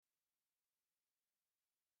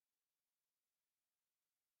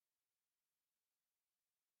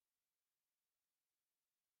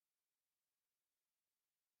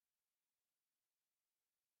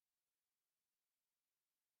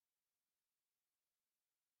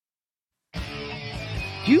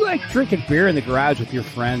Do you like drinking beer in the garage with your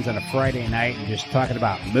friends on a Friday night and just talking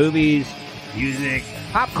about movies, music,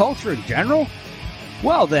 pop culture in general?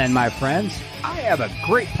 Well then, my friends, I have a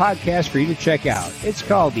great podcast for you to check out. It's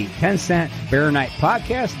called the 10 Cent Beer Night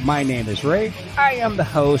Podcast. My name is Ray. I am the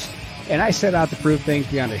host, and I set out to prove things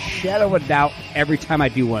beyond a shadow of a doubt every time I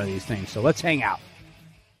do one of these things. So let's hang out.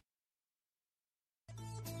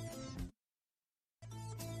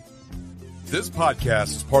 This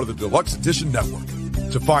podcast is part of the Deluxe Edition Network.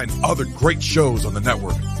 To find other great shows on the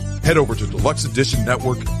network, head over to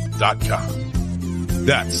deluxeeditionnetwork.com.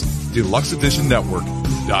 That's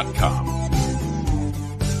deluxeeditionnetwork.com.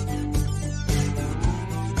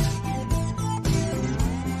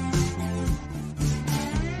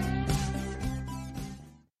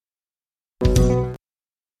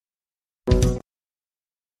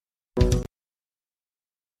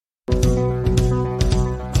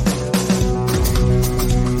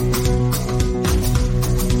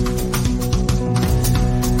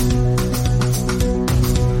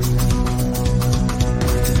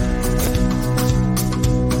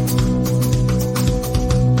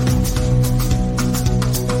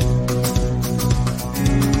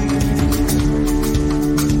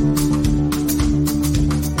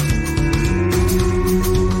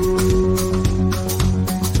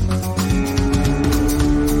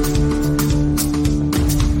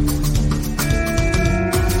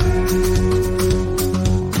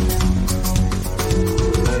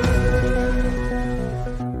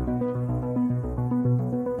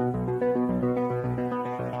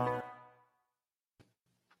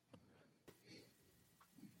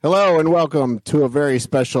 Hello and welcome to a very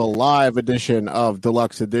special live edition of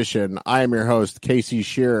Deluxe Edition. I am your host, Casey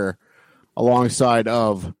Shearer, alongside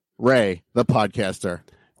of Ray, the podcaster.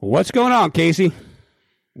 What's going on, Casey?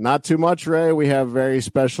 Not too much, Ray. We have very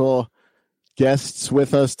special guests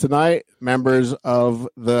with us tonight, members of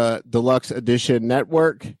the Deluxe Edition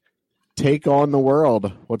Network. Take on the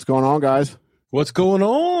world. What's going on, guys? What's going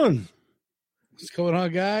on? What's going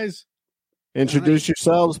on, guys? Introduce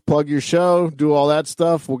yourselves, plug your show, do all that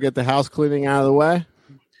stuff. We'll get the house cleaning out of the way.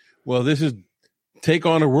 Well, this is Take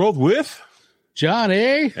on the World with John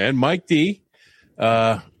A. and Mike D.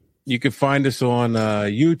 You can find us on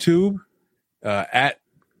YouTube at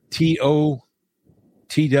TOTW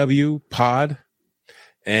Pod,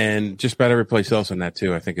 and just about every place else on that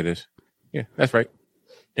too. I think it is. Yeah, that's right.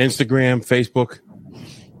 Instagram, Facebook.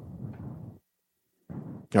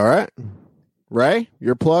 All right. Ray,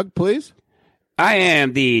 your plug, please. I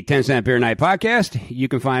am the 10 Cent Beer Night Podcast. You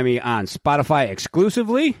can find me on Spotify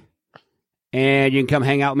exclusively. And you can come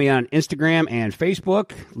hang out with me on Instagram and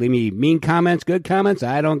Facebook. Leave me mean comments, good comments.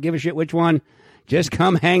 I don't give a shit which one. Just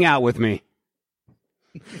come hang out with me.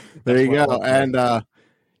 There you go. And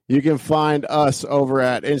you can find us over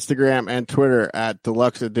at Instagram and Twitter at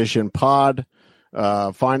Deluxe Edition Pod.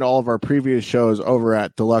 Find all of our previous shows over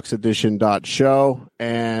at deluxeedition.show.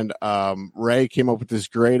 And Ray came up with this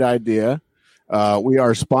great idea. We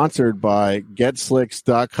are sponsored by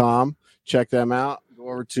GetSlicks.com. Check them out. Go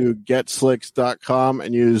over to GetSlicks.com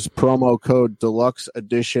and use promo code Deluxe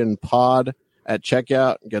Edition Pod at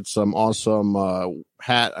checkout. Get some awesome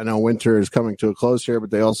hat. I know winter is coming to a close here, but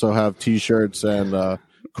they also have T-shirts and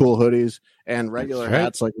cool hoodies and regular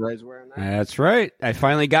hats like Ray's wearing now. That's right. I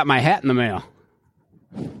finally got my hat in the mail.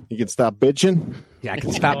 You can stop bitching. Yeah, I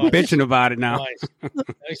can stop bitching about it now.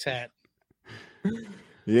 Nice hat.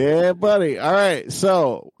 Yeah, buddy. All right.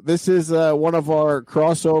 So this is one of our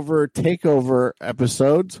crossover takeover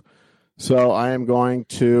episodes. So I am going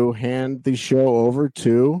to hand the show over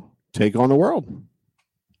to Take on the World.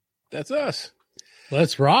 That's us.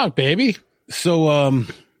 Let's rock, baby. So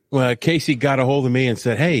Casey got a hold of me and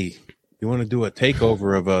said, hey, you want to do a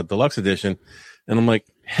takeover of a Deluxe Edition? And I'm like,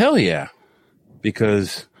 hell yeah.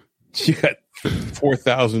 Because you got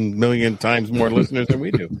 4,000 million times more listeners than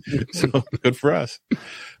we do. So good for us.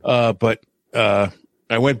 But I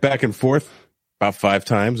went back and forth about 5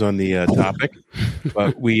 times on the topic,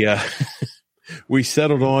 but we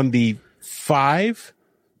settled on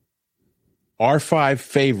our 5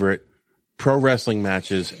 favorite pro wrestling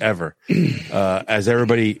matches ever. As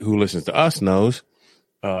everybody who listens to us knows,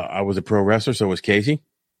 I was a pro wrestler, so was Casey.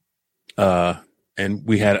 And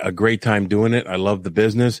we had a great time doing it. I love the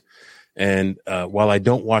business. And while I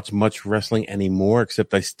don't watch much wrestling anymore,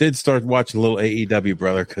 except I did start watching a little AEW,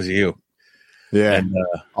 brother, because of you. Yeah, and,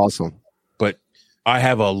 awesome. But I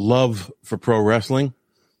have a love for pro wrestling.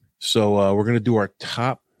 So we're going to do our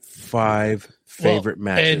top 5 favorite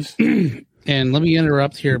matches. And let me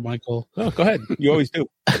interrupt here, Michael. Oh, go ahead. You always do.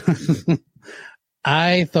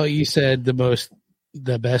 I thought you said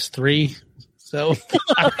the best 3. So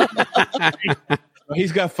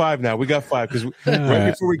He's got 5 now. We got 5 because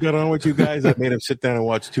right before we got on with you guys, I made him sit down and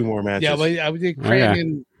watch 2 more matches. Yeah, but I did cram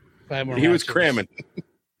in 5 more. He was cramming.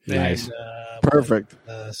 Nice. Perfect.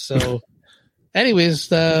 So, anyways,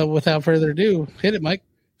 without further ado, hit it, Mike.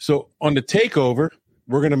 So on the takeover,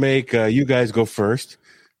 we're gonna make you guys go first.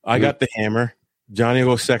 I got the hammer. Johnny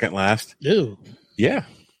will go second last. Ooh. Yeah.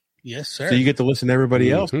 Yes, sir. So you get to listen to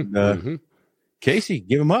everybody else. Casey,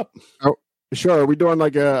 give him up. Oh, sure. Are we doing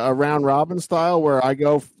like a round robin style where I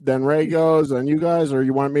go, then Ray goes, and you guys, or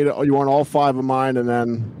you want all 5 of mine, and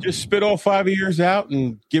then Just spit all 5 of yours out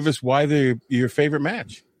and give us why they're your favorite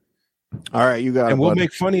match. all right, you got it. And we'll bud.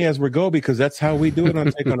 make funny as we go because that's how we do it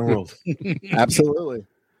on Take on the World.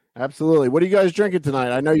 Absolutely. What are you guys drinking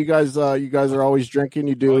tonight? I know you guys are always drinking.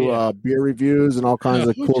 You do beer reviews and all kinds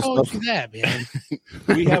of Who cool told stuff. you that, man?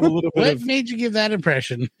 We have a little bit What of made you give that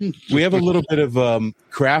impression? we have a little bit of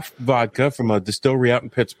craft vodka from a distillery out in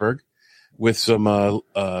Pittsburgh with some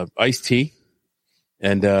iced tea.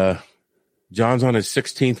 And John's on his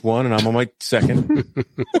 16th one, and I'm on my 2nd.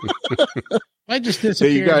 I just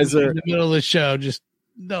disappeared you guys in the middle of the show. Just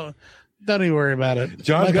don't even worry about it.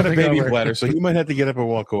 John's got a Michael, baby take over. bladder, so he might have to get up and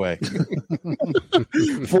walk away.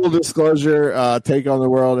 Full disclosure, Take on the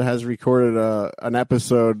World has recorded an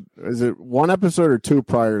episode. Is it 1 episode or 2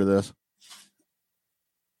 prior to this?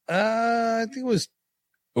 I think it was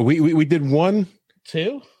We did 1.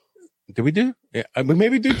 2. Did we do? Yeah, we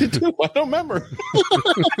maybe did 2. I don't remember.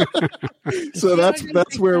 So that's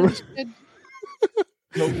where we're at.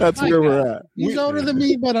 He's older than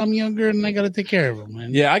me, but I'm younger, and I got to take care of him,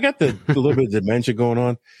 man. Yeah, I got a little bit of dementia going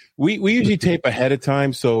on. We usually tape ahead of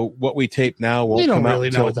time, so what we tape now won't We don't come out really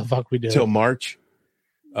know what the fuck we do. until March.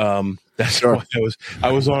 That's Sure. why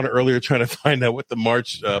I was on earlier trying to find out what the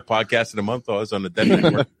March podcast of the month was on the Dead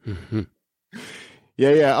Network.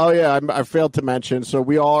 Yeah. Oh, yeah. I failed to mention. So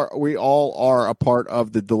we all are a part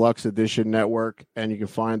of the Deluxe Edition Network, and you can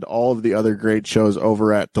find all of the other great shows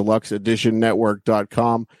over at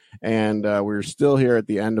deluxeeditionnetwork.com. And we're still here at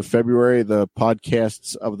the end of February. The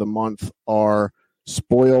podcasts of the month are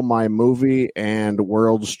Spoil My Movie and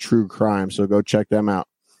World's True Crime. So go check them out.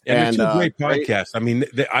 And they're 2 great podcasts. I mean,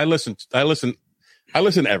 I listen to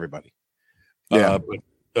everybody. Yeah. But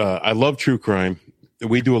I love true crime.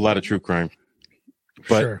 We do a lot of true crime.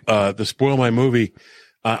 But Sure. the Spoil My Movie,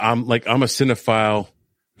 I'm a cinephile.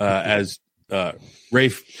 As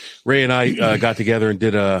Ray and I got together and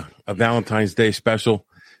did a Valentine's Day special,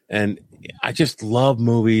 and I just love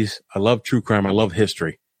movies. I love true crime. I love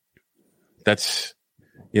history. And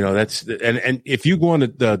if you go on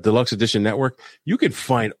the Deluxe Edition Network, you can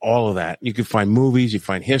find all of that. You can find movies, you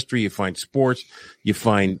find history, you find sports, you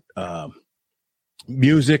find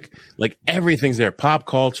music, like everything's there. Pop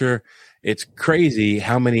culture. It's crazy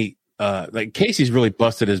how many Casey's really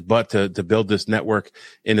busted his butt to build this network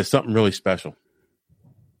into something really special.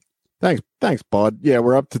 Thanks, Bud. Yeah,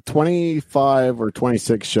 we're up to 25 or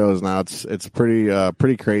 26 shows now. It's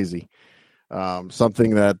pretty crazy.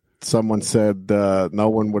 Something that someone said no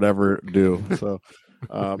one would ever do. So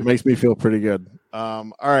makes me feel pretty good.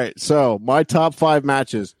 All right, so my top 5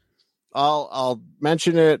 matches. I'll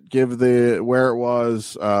mention it, give the where it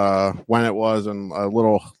was, when it was, and a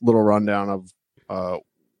little rundown of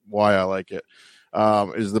why I like it.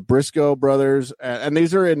 Is the Briscoe brothers, and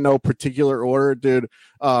these are in no particular order, dude.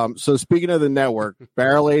 So speaking of the network,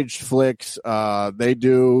 Barrel Aged Flicks, they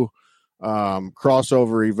do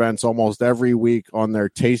crossover events almost every week on their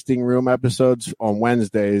tasting room episodes on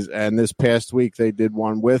Wednesdays, and this past week they did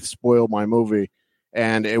one with Spoil My Movie.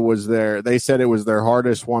 And they said it was their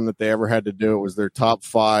hardest one that they ever had to do. It was their top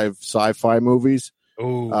 5 sci-fi movies.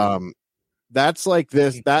 Oh, That's like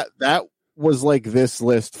this. That was like this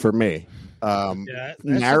list for me.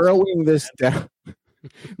 Narrowing this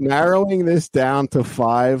down to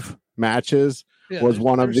 5 matches was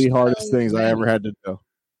one of the hardest things I ever had to do.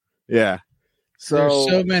 Yeah. There's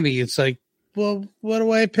so many. It's like, well, what do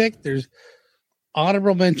I pick? There's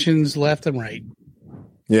honorable mentions left and right.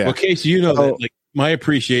 Yeah. well, Casey, that like my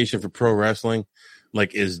appreciation for pro wrestling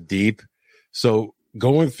is deep. So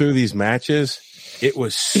going through these matches, it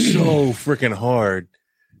was so freaking hard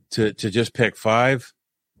to just pick 5.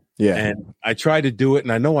 Yeah. And I tried to do it,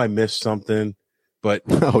 and I know I missed something, but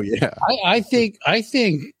oh yeah. I think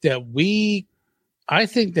that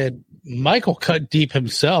Michael cut deep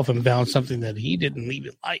himself and found something that he didn't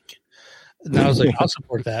even like. And I was like, I'll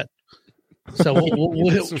support that. So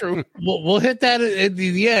we'll hit that at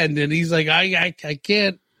the end. And he's like, I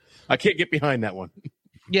can't get behind that one.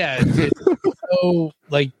 Yeah. It's so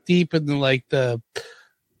deep in the what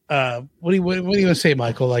do you want to say,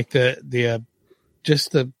 Michael? Like the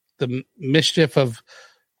mischief of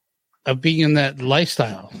of being in that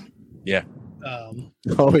lifestyle. Yeah.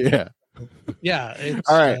 Oh yeah. Yeah. It's,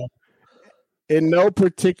 All right. In no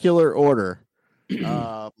particular order,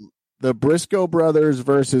 the Briscoe brothers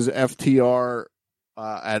versus FTR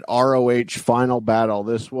at ROH Final Battle.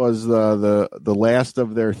 This was the last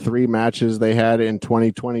of their 3 matches they had in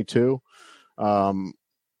 2022. FTR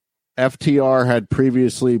had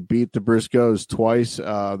previously beat the Briscoes twice.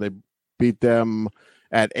 They beat them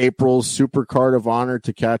at April's Supercard of Honor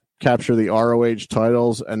to capture the ROH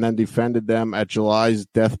titles, and then defended them at July's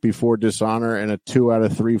Death Before Dishonor in a 2 out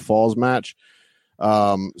of 3 falls match.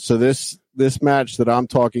 So this match that I'm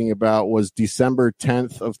talking about was December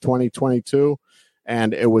 10th of 2022,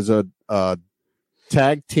 and it was a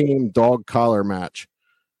tag team dog collar match,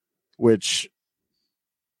 which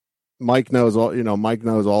Mike knows all. Mike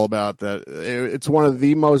knows all about that. It's one of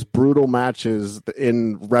the most brutal matches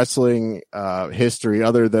in wrestling history,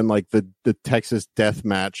 other than like the Texas Death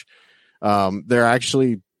Match. They're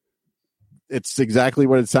actually. It's exactly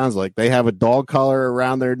what it sounds like. They have a dog collar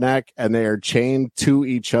around their neck and they are chained to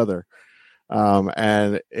each other.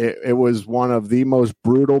 And it was one of the most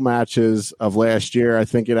brutal matches of last year. I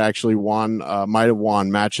think it actually might have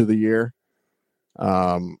won Match of the Year.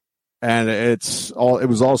 And it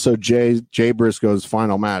was also Jay Briscoe's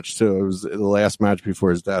final match too. It was the last match before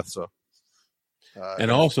his death. So,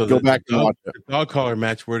 and also go back to watch it. The dog collar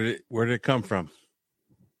match. Where did it come from?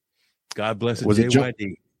 God bless it. Was it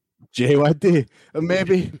JYD? JYD,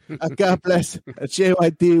 maybe God bless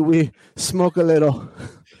JYD. We smoke a little.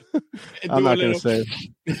 I'm not going to say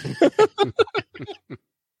it.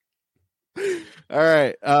 All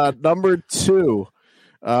right. Number 2,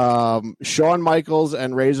 Shawn Michaels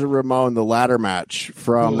and Razor Ramon, the ladder match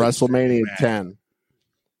from WrestleMania 10.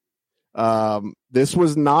 This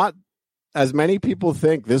was not, as many people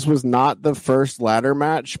think, this was not the first ladder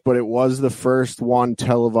match, but it was the first one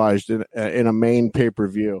televised in a main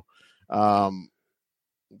pay-per-view.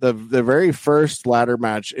 The very first ladder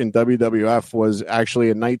match in WWF was actually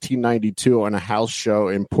in 1992 on a house show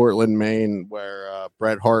in Portland, Maine, where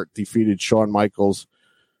Bret Hart defeated Shawn Michaels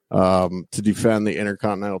to defend the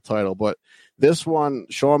Intercontinental title. But this one,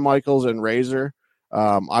 Shawn Michaels and Razor,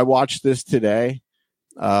 I watched this today.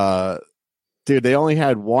 Dude, they only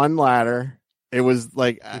had one ladder. It was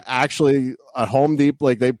like actually a Home Depot.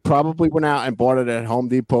 Like they probably went out and bought it at Home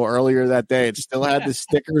Depot earlier that day. It still had the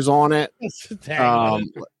stickers on it.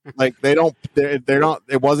 Like they're not.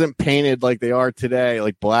 It wasn't painted like they are today,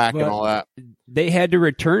 like black and all that. They had to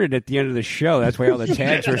return it at the end of the show. That's why all the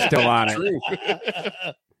tags are still on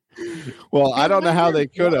it. Well, I don't know how they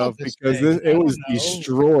could have, because it was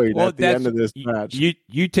destroyed at the end of this match.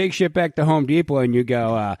 You take shit back to Home Depot and you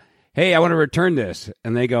go, hey, I want to return this.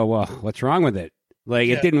 And they go, well, what's wrong with it? Like,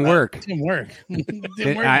 it didn't work. It didn't work.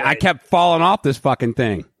 I kept falling off this fucking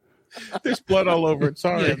thing. There's blood all over it.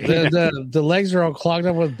 Sorry. The legs are all clogged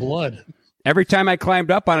up with blood. Every time I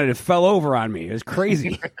climbed up on it, it fell over on me. It was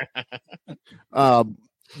crazy.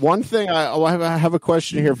 One thing, I have a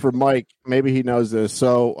question here for Mike. Maybe he knows this.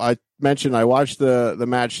 So I mentioned I watched the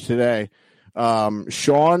match today.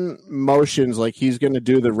 Shawn motions like he's going to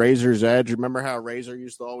do the Razor's Edge. Remember how Razor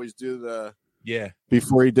used to always do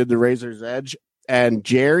before he did the Razor's Edge? And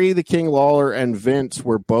Jerry the King Lawler and Vince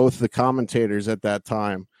were both the commentators at that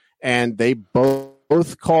time. And they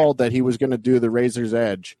both called that he was going to do the Razor's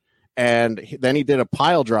Edge. And then he did a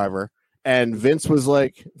pile driver. And Vince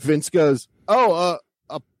goes, a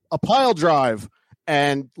pile drive.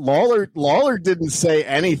 And Lawler didn't say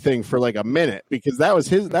anything for like a minute, because that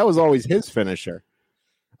was always his finisher.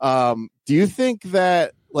 Do you think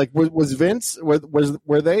that like was Vince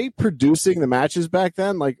were they producing the matches back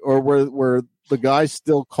then, like, or were the guys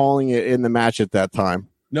still calling it in the match at that time?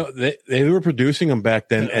 No, they were producing them back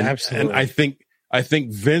then, and Absolutely. And I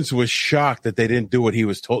think Vince was shocked that they didn't do what he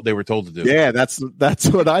was told they were told to do. Yeah, that's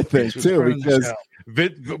what I think too, because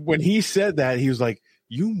when he said that, he was like,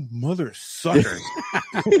 "You mother suckers!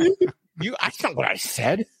 That's not what I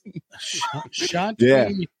said." Sean,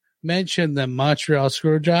 we mentioned the Montreal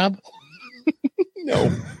screw job. No,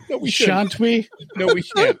 we shan't we? No, we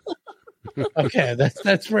shan't. Okay,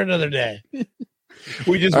 that's for another day.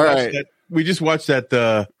 We just watched that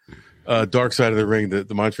Dark Side of the Ring,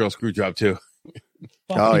 the Montreal screw job too.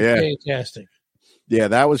 Oh yeah, fantastic. Yeah,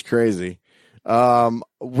 that was crazy.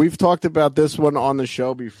 We've talked about this one on the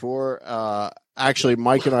show before. Actually,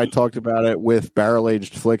 Mike and I talked about it with Barrel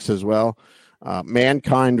Aged Flicks as well.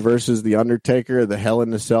 Mankind versus The Undertaker, the Hell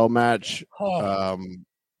in a Cell match,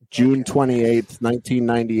 June 28th,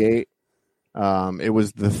 1998. It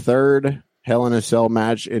was the third Hell in a Cell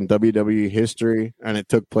match in WWE history, and it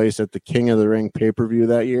took place at the King of the Ring pay-per-view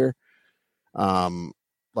that year.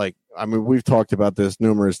 like, I mean, we've talked about this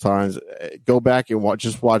numerous times. Go back and watch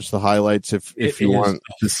the highlights if you want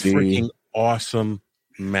to see. Freaking awesome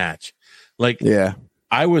match. Like, yeah,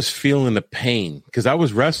 I was feeling the pain because I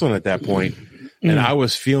was wrestling at that point, and I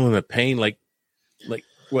was feeling the pain. Like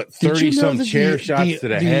what 30-some chair shots to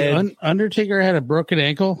the head. Undertaker had a broken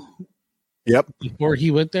ankle. Yep. Before he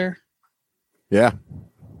went there. Yeah.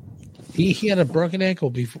 He had a broken ankle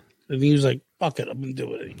before, and he was like, "Fuck it, I'm gonna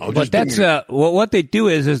do it." But that's what they do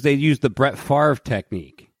is they use the Brett Favre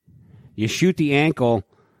technique. You shoot the ankle,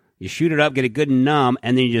 you shoot it up, get it good and numb,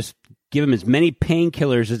 and then you just give him as many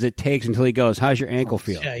painkillers as it takes until he goes, "How's your ankle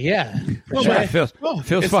feel?" Yeah. It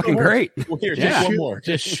feels fucking great. Well, here, just one more.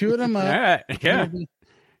 Just shoot him up. All right. Yeah.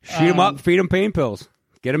 Shoot him up, feed him pain pills,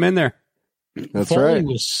 get him in there. That's Foley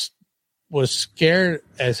right. Was scared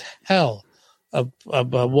as hell of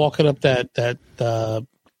walking up the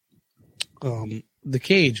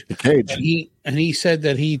cage. The cage. And he said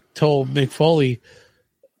that he told Mick Foley,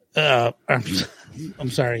 I'm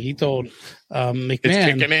sorry, he told McMahon.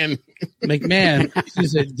 It's kicking in. McMahon, he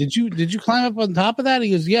said, "Did you climb up on top of that?"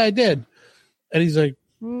 He goes, "Yeah, I did." And he's like,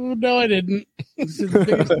 "Oh, no, I didn't." He said, "The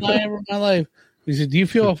biggest lie ever in my life." He said, "Do you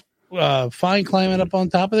feel fine climbing up on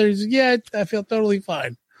top of there?" He said, "Yeah, I feel totally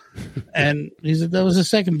fine." And he said, "That was the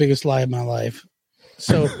second biggest lie of my life."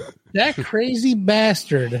 So that crazy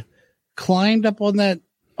bastard climbed up on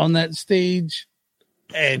that stage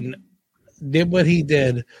and did what he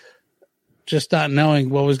did, just not knowing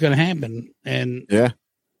what was going to happen. And yeah,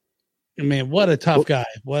 I mean, what a tough guy!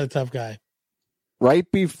 What a tough guy!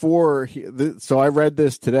 Right before so I read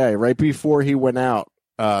this today. Right before he went out,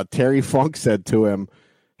 Terry Funk said to him,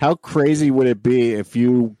 "How crazy would it be if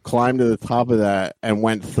you climbed to the top of that and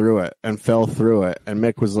went through it and fell through it?" And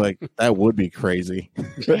Mick was like, "That would be crazy."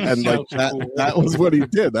 And like that was what he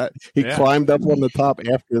did. That he climbed up on the top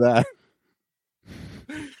after that.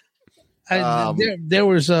 There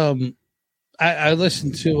was I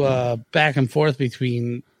listened to back and forth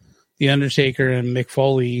between the Undertaker and Mick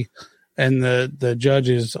Foley and the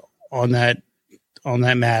judges on that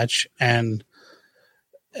match, and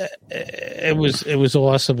it was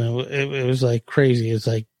awesome. It was like crazy. It's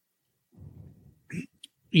like,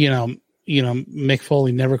 you know, Mick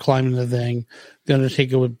Foley never climbed the thing. The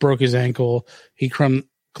Undertaker broke his ankle. He climbed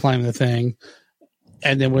the thing,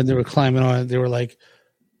 and then when they were climbing on it, they were like,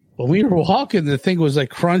 when we were walking, the thing was like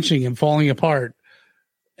crunching and falling apart,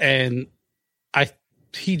 and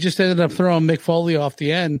he just ended up throwing Mick Foley off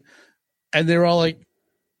the end, and they were all like,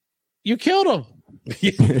 "You killed him."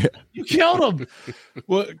 You killed him.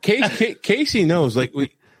 Well, Casey knows. Like,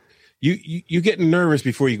 you get nervous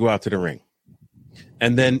before you go out to the ring,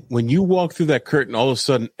 and then when you walk through that curtain, all of a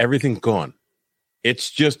sudden everything's gone.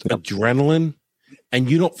 It's just adrenaline,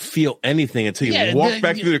 and you don't feel anything until you walk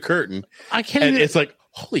back through the curtain. I can't. And it's like,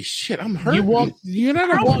 holy shit, I'm hurt. You're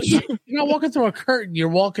not walking through a curtain. You're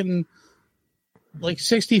walking like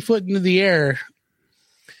 60 foot into the air.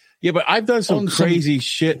 Yeah, but I've done some crazy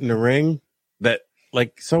shit in the ring that,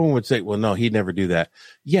 like, someone would say, "Well, no, he'd never do that."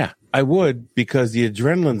 Yeah, I would, because the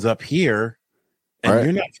adrenaline's up here, and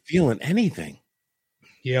you're not feeling anything.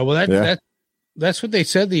 Yeah, well, that's what they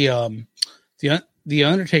said. The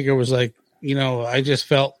Undertaker was like, I just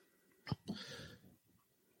felt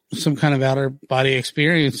some kind of outer body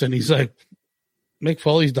experience, and he's like, Mick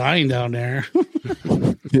Foley's dying down there.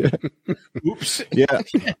 Oops. Yeah.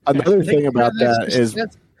 Another thing about that is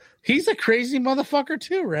he's a crazy motherfucker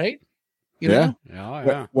too, right? You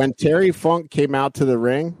know? When Terry Funk came out to the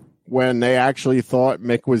ring, when they actually thought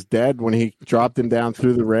Mick was dead, when he dropped him down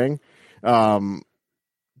through the ring,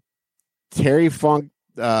 Terry Funk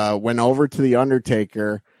went over to the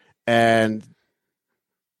Undertaker, and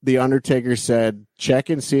the Undertaker said, "Check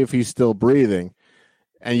and see if he's still breathing."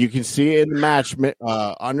 And you can see in the match,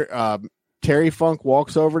 Terry Funk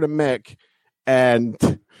walks over to Mick, and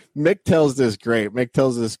Mick tells this great. Mick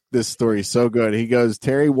tells this story so good. He goes,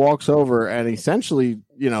 Terry walks over and essentially,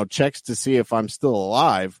 checks to see if I'm still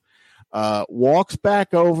alive. Walks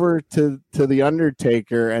back over to the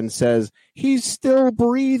Undertaker and says, "He's still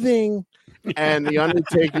breathing." And the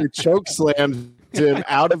Undertaker choke slams him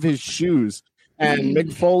out of his shoes. And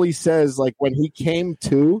Mick Foley says, like, when he came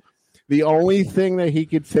to, the only thing that he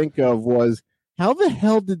could think of was, how the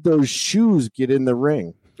hell did those shoes get in the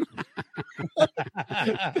ring?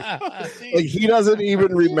 Like, he doesn't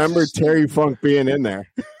even remember Terry Funk being in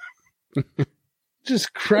there.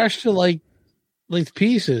 Just crushed to like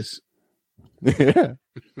pieces. Yeah.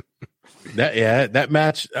 That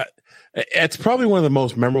match, it's probably one of the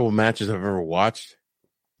most memorable matches I've ever watched.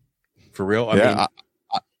 For real. I mean,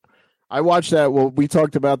 I watched that. Well, we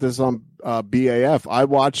talked about this on BAF. I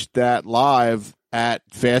watched that live at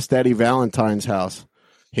Fast Eddie Valentine's house.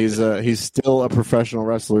 He's still a professional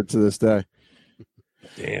wrestler to this day.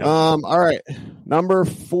 Damn. All right. Number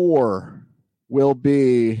 4 will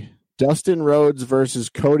be Dustin Rhodes versus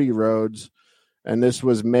Cody Rhodes. And this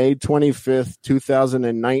was May 25th,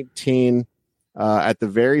 2019, at the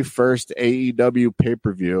very first AEW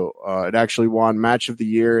pay-per-view. It actually won Match of the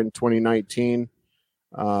Year in 2019.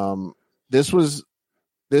 This was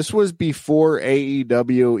before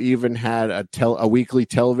AEW even had a weekly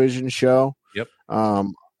television show. Yep. I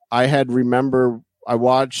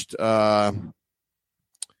watched, it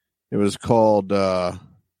was called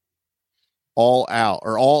All Out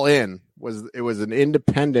or All In. It was an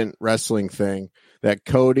independent wrestling thing that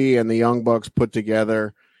Cody and the Young Bucks put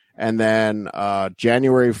together. And then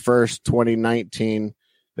January 1st, 2019,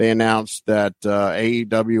 they announced that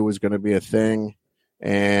AEW was going to be a thing.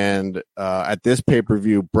 And at this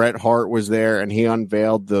pay-per-view, Bret Hart was there, and he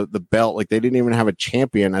unveiled the belt. Like, they didn't even have a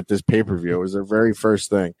champion at this pay-per-view. It was their very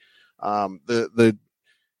first thing. And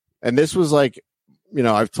this was like,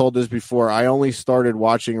 I've told this before. I only started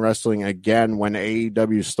watching wrestling again when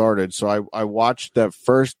AEW started. So I watched that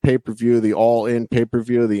first pay-per-view, the All-In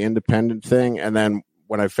pay-per-view, the independent thing. And then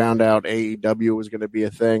when I found out AEW was going to be a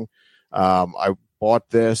thing, I bought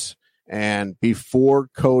this. And before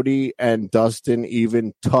Cody and Dustin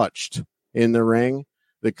even touched in the ring,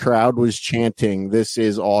 the crowd was chanting, "This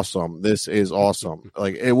is awesome. This is awesome."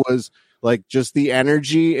 Like, it was like, just the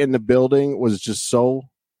energy in the building was just so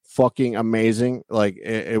fucking amazing. Like,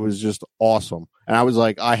 it was just awesome. And I was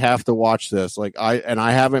like, I have to watch this. Like,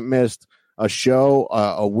 I haven't missed a show,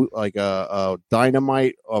 a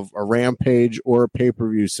Dynamite, of a Rampage, or a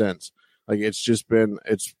pay-per-view since. Like, it's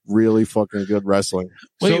really fucking good wrestling.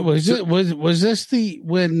 Wait, was this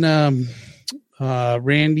when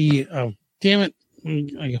Randy? Oh, damn it!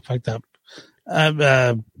 I got fucked up.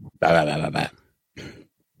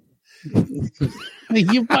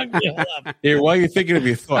 You fucked me up. Here, while you're thinking of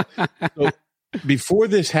your thought, so before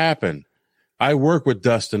this happened, I worked with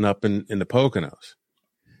Dustin up in the Poconos,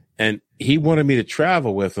 and he wanted me to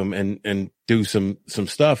travel with him and do some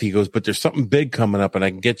stuff. He goes, "But there's something big coming up, and I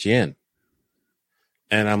can get you in."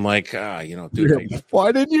 And I'm like, dude,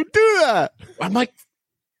 why didn't you do that? I'm like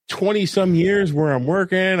 20 some years where I'm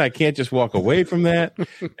working. I can't just walk away from that.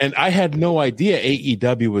 And I had no idea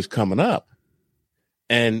AEW was coming up.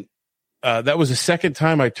 And that was the second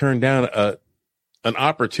time I turned down an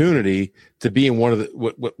opportunity to be in one of the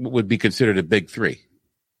what would be considered a big 3.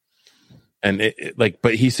 And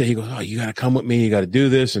but he said, he goes, "Oh, you got to come with me. You got to do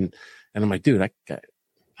this." And I'm like, dude, I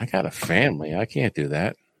got a family. I can't do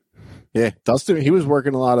that. Yeah, Dustin, he was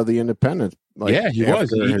working a lot of the independents. Like, yeah, he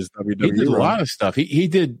was. He did a lot of stuff. He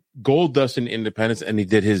did Gold Dust in Independence, and he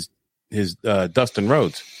did his Dustin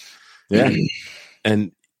Rhodes. Yeah,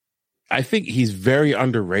 and I think he's very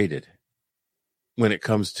underrated when it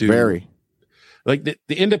comes to like the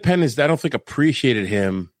independents. I don't think appreciated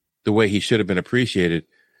him the way he should have been appreciated,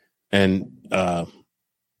 and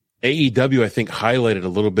AEW I think highlighted a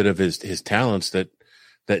little bit of his talents that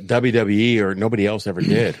WWE or nobody else ever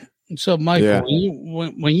did. So, Michael,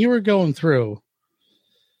 when you were going through,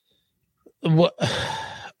 what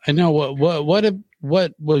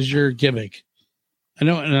was your gimmick? I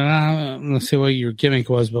know, and I'm not say what your gimmick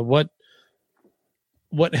was, but what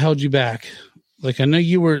held you back? Like, I know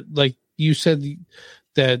you were, like you said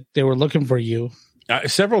that they were looking for you.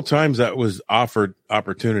 Several times that was offered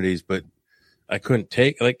opportunities, but I couldn't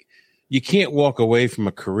take. Like, you can't walk away from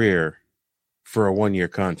a career for a 1-year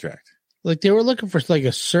contract. Like, they were looking for like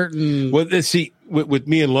a certain. Well, see, with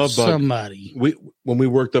me and Love Bug, somebody. When we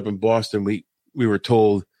worked up in Boston, we were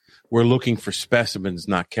told we're looking for specimens,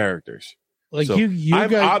 not characters. Like, so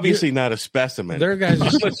I'm obviously not a specimen. There guys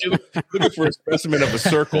looking for a specimen of a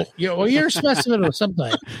circle. Yeah, well, you're a specimen of some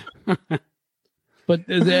type. But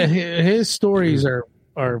his stories are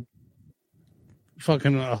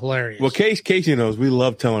fucking hilarious. Well, Casey knows we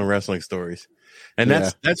love telling wrestling stories. And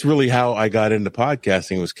that's really how I got into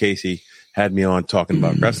podcasting. Was Casey had me on talking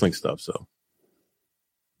about wrestling stuff. So,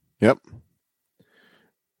 yep.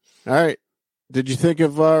 All right. Did you think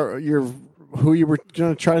of who you were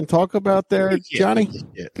going to try and talk about there, Johnny?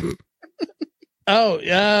 Oh,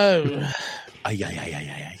 no, I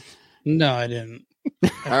didn't.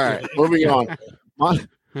 All right, moving on.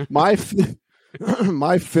 My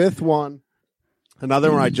fifth one,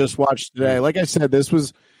 another one I just watched today. Like I said, this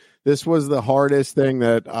was the hardest thing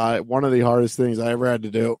one of the hardest things I ever had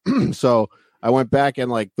to do. So I went back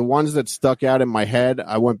and, like, the ones that stuck out in my head,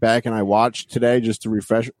 I went back and I watched today just to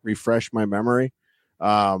refresh my memory.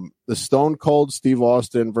 The Stone Cold Steve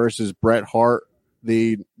Austin versus Bret Hart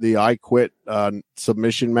the I Quit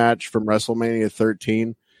submission match from WrestleMania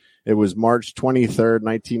 13. It was March 23rd,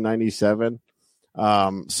 1997.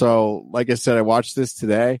 So, like I said, I watched this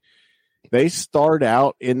today. They start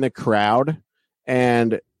out in the crowd,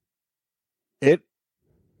 and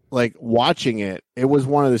watching it was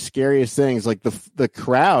one of the scariest things. Like the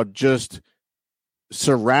crowd just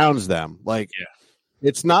surrounds them.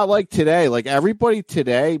 It's not like today. Like everybody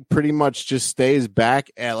today pretty much just stays back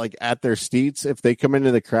at their seats if they come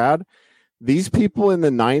into the crowd. These people in the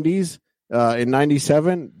 90s, in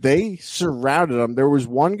 97, they surrounded them. There was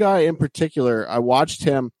one guy in particular. I watched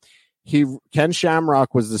him. Ken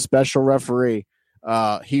Shamrock was the special referee.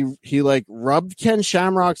 He rubbed Ken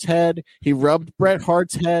Shamrock's head. He rubbed Bret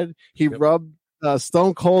Hart's head. He rubbed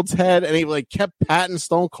Stone Cold's head, and he kept patting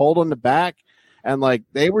Stone Cold on the back. And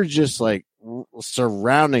they were just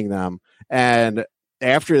surrounding them. And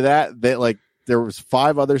after that, there was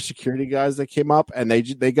 5 other security guys that came up, and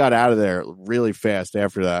they got out of there really fast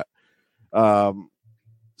after that.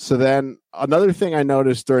 So then another thing I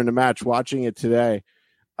noticed during the match, watching it today,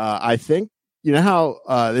 I think, you know how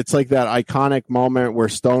it's like that iconic moment where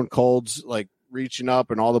Stone Cold's reaching up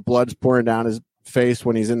and all the blood's pouring down his face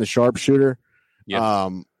when he's in the sharpshooter.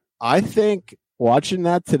 Yep. I think watching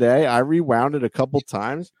that today, I rewound it a couple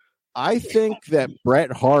times. I think that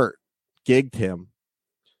Bret Hart gigged him,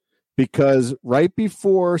 because right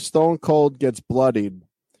before Stone Cold gets bloodied,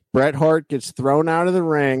 Bret Hart gets thrown out of the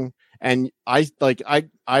ring. And I've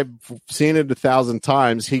seen it 1,000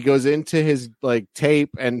 times. He goes into his tape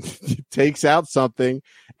and takes out something,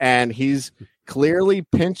 and he's clearly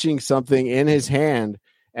pinching something in his hand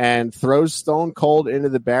and throws Stone Cold into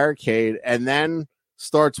the barricade, and then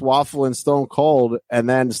starts waffling Stone Cold, and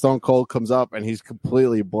then Stone Cold comes up and he's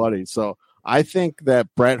completely bloody. So I think that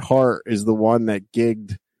Bret Hart is the one that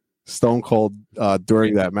gigged Stone Cold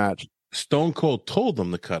during that match. Stone Cold told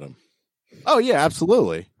them to cut him. Oh yeah,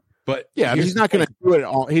 absolutely. But yeah, he's not going to do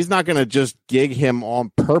it. He's not going to just gig him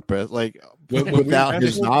on purpose, without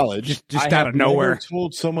his knowledge, just out of nowhere. I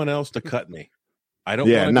told someone else to cut me. I don't.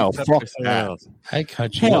 Yeah, no, fuck that. Else. I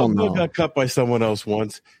cut you. Hell no. Got cut by someone else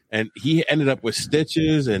once, and he ended up with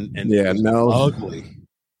stitches and yeah, no, ugly.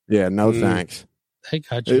 Yeah, no, thanks. I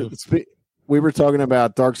cut you. We were talking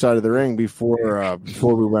about Dark Side of the Ring before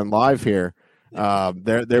we went live here.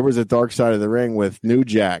 There was a Dark Side of the Ring with New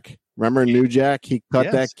Jack. Remember New Jack? He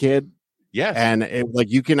cut that kid. Yes. And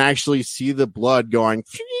you can actually see the blood going.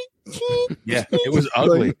 Yeah, it was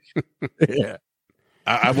ugly. Yeah.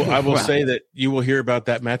 I will say that you will hear about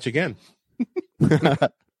that match again.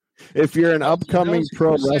 If you're an upcoming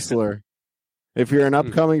pro wrestler,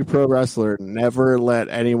 never let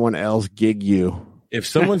anyone else gig you. If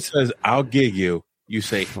someone says, I'll gig you, you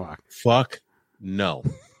say, fuck no.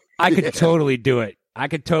 I could totally do it.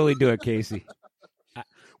 Casey.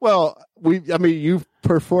 Well, you've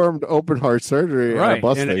performed open heart surgery right. at a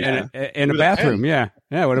bus in a bathroom. Yeah,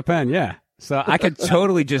 with a pen. Yeah, so I could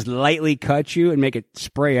totally just lightly cut you and make it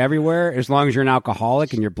spray everywhere. As long as you're an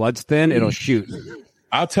alcoholic and your blood's thin, it'll shoot.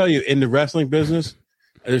 I'll tell you, in the wrestling business,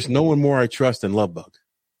 there's no one more I trust than Lovebug.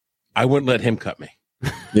 I wouldn't let him cut me.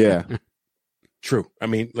 Yeah, true. I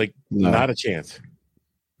mean, not a chance.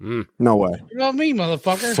 No way. You know what I mean,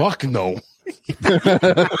 motherfucker? Fuck no.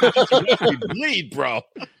 Bleed, bro.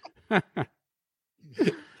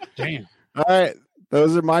 Damn. All right,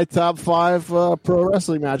 those are my top 5 pro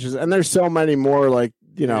wrestling matches, and there's so many more.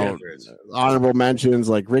 Honorable mentions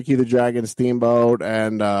like Ricky the Dragon Steamboat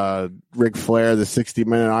and Ric Flair, the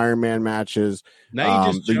 60-minute Iron Man matches. Now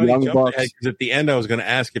you just the Young Bucks. Because at the end, I was going to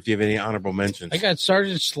ask if you have any honorable mentions. I got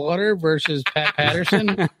Sergeant Slaughter versus Pat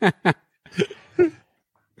Patterson.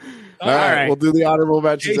 All right, we'll do the honorable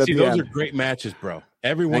mentions. Casey, at the those end. are great matches, bro.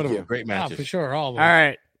 Every one of them great matches. For sure, all of them. All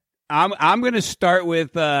right, I'm going to start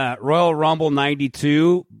with Royal Rumble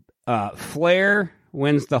 '92. Flair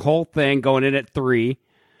wins the whole thing, going in at 3.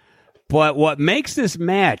 But what makes this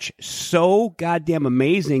match so goddamn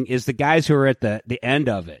amazing is the guys who are at the end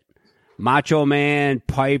of it. Macho Man,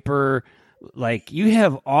 Piper, you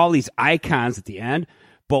have all these icons at the end.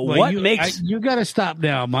 But you got to stop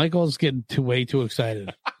now. Michael's getting way too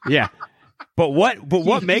excited. Yeah. But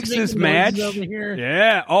what makes this match? Over here.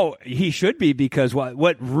 Yeah. Oh, he should be, because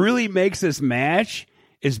what really makes this match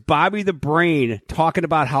is Bobby the Brain talking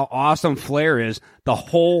about how awesome Flair is the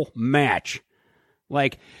whole match.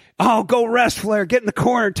 Go rest, Flair. Get in the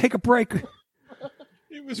corner. Take a break.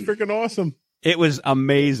 It was freaking awesome. It was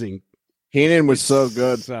amazing. Heenan was so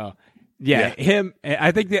good. So, yeah, him.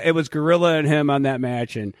 I think that it was Gorilla and him on that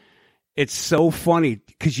match, and it's so funny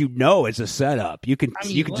because it's a setup. You can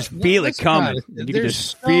just feel it coming. You can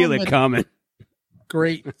just feel it coming.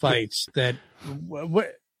 great fights that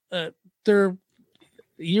they're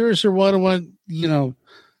yours are 1-1. You know,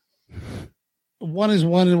 1 is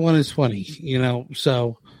 1 and 1 is 20. You know,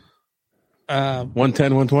 so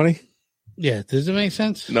 110, 120. Yeah, does it make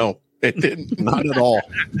sense? No, it didn't. Not at all.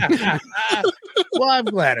 Well, I'm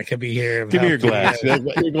glad I could be here. Give me your glass. Your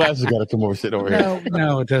glass has got to come over, sit over here.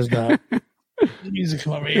 No, it does not. It needs to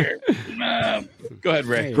come over here. Go ahead,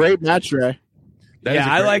 Ray. Great match, Ray.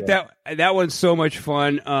 I like that. That one's so much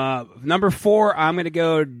fun. Number 4, I'm going to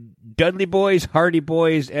go Dudley Boys, Hardy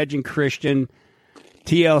Boys, Edge and Christian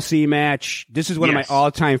TLC match. This is one of my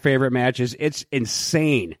all-time favorite matches. It's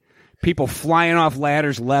insane. People flying off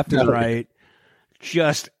ladders left and right.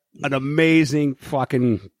 Just an amazing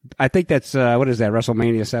fucking. I think that's what is that?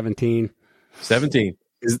 WrestleMania 17. 17.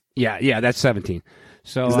 Yeah, that's 17.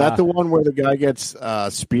 So is that the one where the guy gets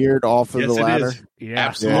speared off of the ladder? Yeah,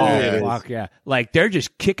 absolutely. Yeah. Like they're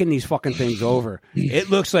just kicking these fucking things over. It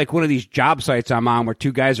looks like one of these job sites I'm on where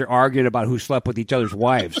two guys are arguing about who slept with each other's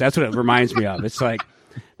wives. That's what it reminds me of. It's like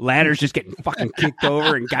ladders just getting fucking kicked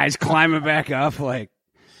over and guys climbing back up. Like,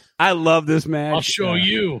 I love this match. I'll show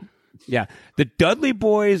you. Yeah. The Dudley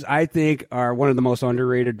Boys, I think, are one of the most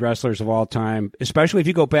underrated wrestlers of all time, especially if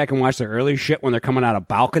you go back and watch their early shit when they're coming out of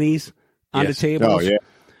balconies on the tables. Oh, yeah.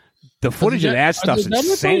 The footage of that stuff's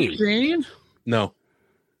insane. No.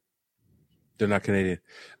 They're not Canadian.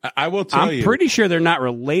 I will tell you. I'm pretty sure they're not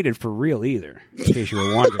related for real either, in case you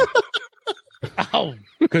were wondering. Oh.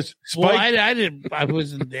 Because Spike. Well, I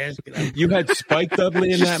wasn't asking. You had Spike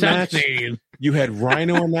Dudley in that match. You had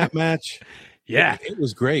Rhino in that match. Yeah. It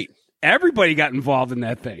was great. Everybody got involved in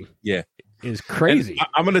that thing. Yeah. It's crazy.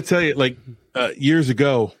 I'm going to tell you, like, years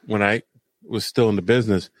ago when I was still in the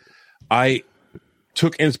business, I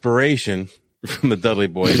took inspiration from the Dudley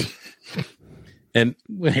Boys. And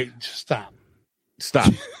wait, stop.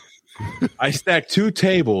 I stacked 2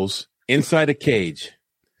 tables inside a cage,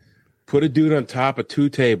 put a dude on top of 2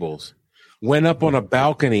 tables, went up on a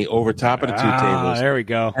balcony over top of the 2 tables. There we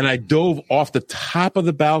go. And I dove off the top of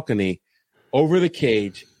the balcony over the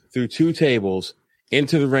cage through 2 tables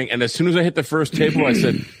into the ring. And as soon as I hit the first table, I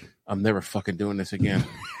said, I'm never fucking doing this again.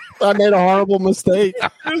 I made a horrible mistake.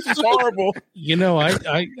 This is horrible. You know,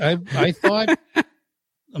 I thought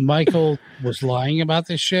Michael was lying about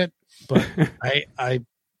this shit, but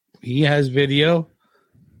he has video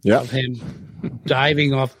of him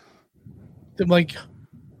diving off. I'm like,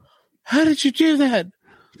 how did you do that?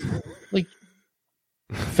 Like,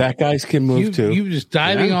 fat guys can move too. You just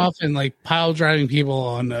diving off and like pile driving people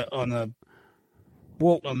on the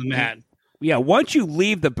mat. Yeah, once you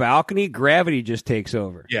leave the balcony, gravity just takes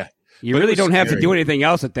over. Yeah. You really don't have to do anything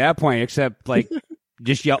else at that point except like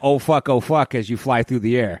just yell oh fuck as you fly through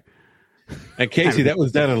the air. And Casey, that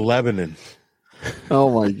was down in Lebanon.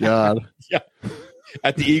 Oh my God. Yeah.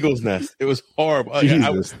 At the Eagle's Nest. It was horrible.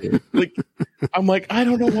 I'm like, I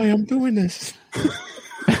don't know why I'm doing this.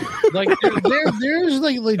 Like there's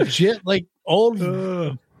like legit like old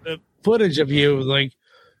footage of you like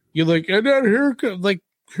you're like, and then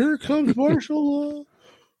here comes Marshall.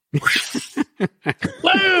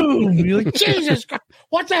 Boom! You're like, Jesus,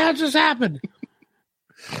 what the hell just happened?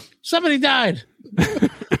 Somebody died.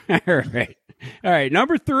 All right.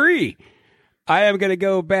 Number 3. I am going to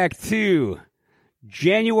go back to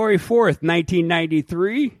January 4th,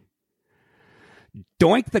 1993.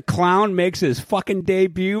 Doink the Clown makes his fucking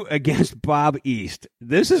debut against Bob East.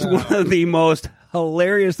 This is one of the most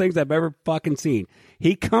hilarious things I've ever fucking seen.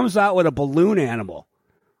 He comes out with a balloon animal,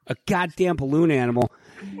 a goddamn balloon animal,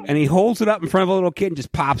 and he holds it up in front of a little kid and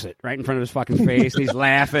just pops it right in front of his fucking face. And he's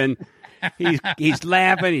laughing. He's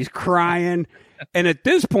laughing. He's crying. And at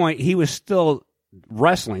this point, he was still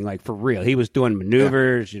wrestling, like for real. He was doing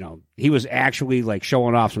maneuvers. You know, he was actually like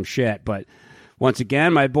showing off some shit. But once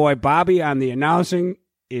again, my boy Bobby on the announcing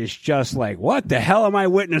is just like, what the hell am I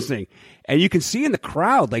witnessing? And you can see in the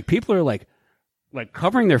crowd, like people are like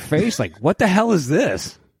covering their face, like, what the hell is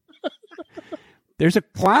this? There's a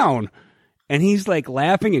clown, and he's like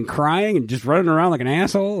laughing and crying and just running around like an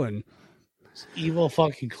asshole. And evil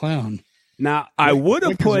fucking clown. Now I would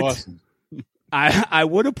have put, awesome. I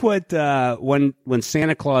would have put when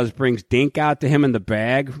Santa Claus brings Dink out to him in the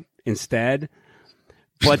bag instead.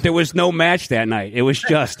 But there was no match that night. It was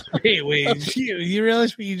just wait. You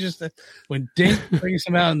realize what you just when Dink brings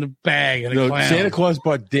him out in the bag? And Santa Claus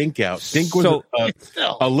brought Dink out. Dink was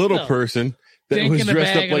a little person that Dink was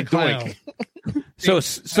dressed up like Doink.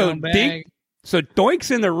 So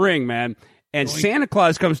Doink's in the ring, man, and Doink. Santa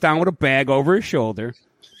Claus comes down with a bag over his shoulder,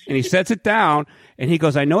 and he sets it down, and he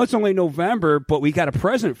goes, "I know it's only November, but we got a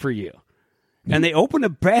present for you." And they open the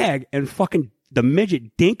bag, and fucking the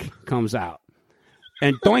midget Dink comes out.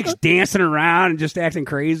 And Doink's dancing around and just acting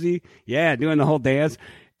crazy. Yeah, doing the whole dance.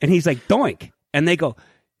 And he's like, Doink. And they go,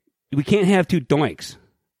 we can't have two Doinks.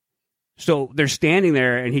 So they're standing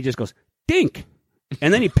there, and he just goes, Dink.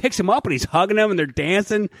 And then he picks him up, and he's hugging him, and they're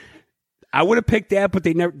dancing. I would have picked that, but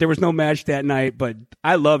there was no match that night. But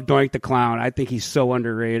I love Doink the Clown. I think he's so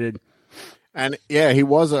underrated. And yeah, he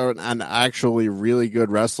was an actually really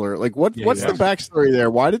good wrestler. Like, what's the backstory there?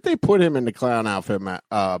 Why did they put him in the clown outfit, Mike?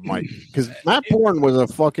 Because Matt Bourne was a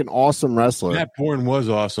fucking awesome wrestler. Matt Bourne was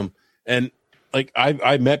awesome, and like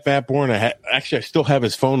I met Matt Bourne. I still have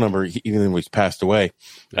his phone number, even though he's passed away.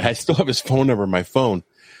 I still have his phone number in my phone.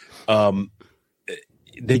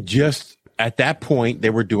 They just at that point they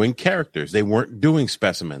were doing characters. They weren't doing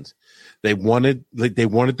specimens. They wanted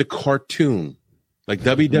the cartoon, like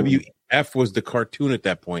WWF was the cartoon at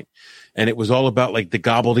that point, and it was all about like the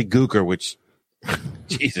gobbledygooker, which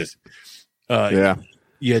Jesus, yeah.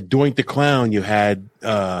 You had Doink the Clown. You had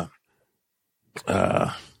there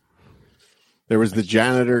was the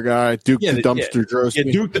janitor guy, Duke the Dumpster Drosky.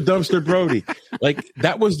 Yeah, Duke the Dumpster Brody. Like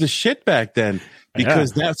that was the shit back then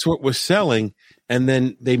because that's what was selling. And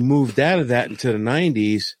then they moved out of that into the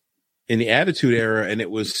 90s in the Attitude Era, and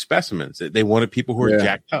it was specimens. They wanted people who were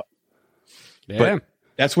jacked up. Yeah. But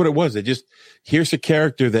that's what it was. They just, here's a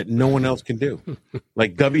character that no one else can do.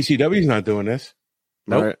 Like WCW's not doing this.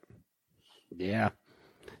 Nope. Right. Yeah.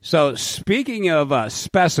 So speaking of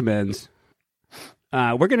specimens,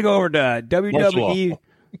 we're going to go over to WWE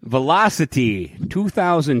Velocity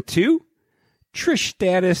 2002. Trish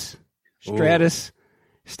Stratus,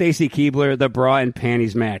 Stacy Keibler, the bra and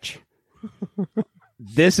panties match.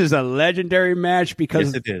 This is a legendary match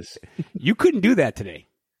because yes, it is. You couldn't do that today.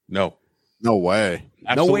 No way.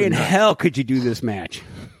 Absolutely no way in hell could you do this match.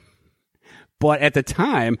 But at the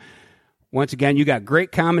time, once again, you got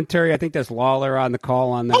great commentary. I think that's Lawler on the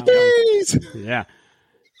call on that one. Yeah.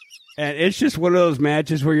 And it's just one of those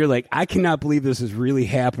matches where you're like, I cannot believe this is really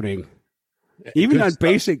happening. Even good on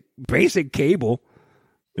stuff. basic cable.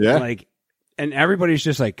 Yeah. Like, and everybody's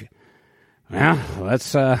just like, well,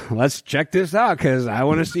 let's check this out because I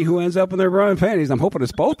want to see who ends up in their bra and panties. I'm hoping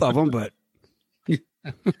it's both of them, but.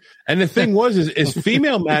 And the thing was, is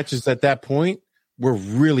female matches at that point were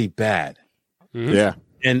really bad. Mm-hmm. Yeah.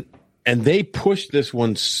 And they pushed this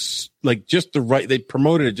one like just the right, they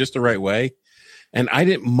promoted it just the right way. And I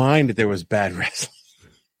didn't mind that there was bad wrestling.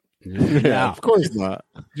 Yeah, of course not.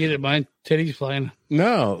 You didn't mind titties flying?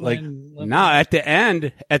 No, at the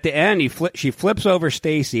end, she flips over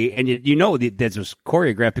Stacy, and you know this was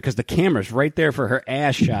choreographed because the camera's right there for her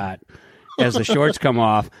ass shot as the shorts come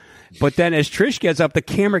off. But then as Trish gets up, the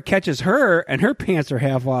camera catches her, and her pants are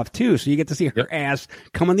half off too, so you get to see her ass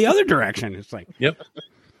coming the other direction. It's like, yep.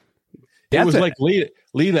 It was like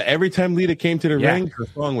Lita. Every time Lita came to the ring, her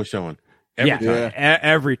thong was showing.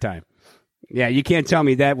 Every time. Yeah, you can't tell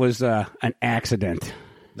me that was an accident.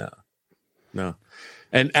 No.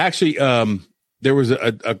 And actually, there was a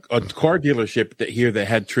car dealership that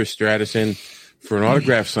had Trish Stratus in for an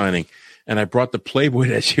autograph signing. And I brought the Playboy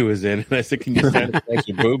that she was in, and I said, "Can you sign across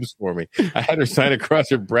your boobs for me?" I had her sign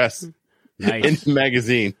across her breasts in the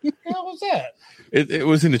magazine. What the hell was that? It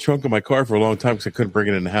was in the trunk of my car for a long time because I couldn't bring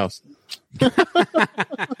it in the house. You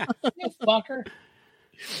fucker.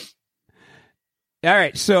 All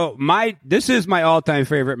right, so this is my all-time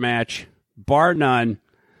favorite match, bar none.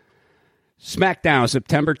 SmackDown,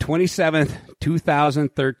 September 27th,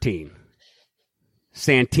 2013.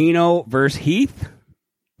 Santino versus Heath.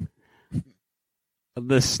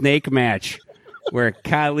 The snake match where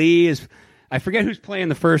Khali is, I forget who's playing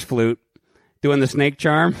the first flute, doing the snake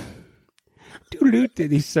charm.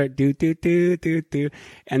 He start do,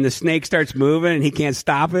 and the snake starts moving and he can't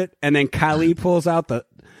stop it. And then Khali pulls out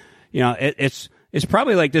it's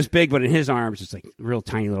probably like this big, but in his arms, it's like a real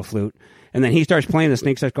tiny little flute. And then he starts playing, the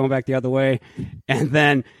snake starts going back the other way. And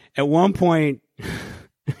then at one point,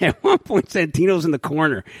 Santino's in the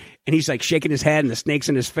corner and he's like shaking his head and the snake's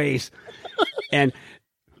in his face. And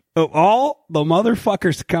all the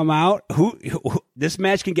motherfuckers come out, who this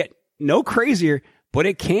match can get no crazier, but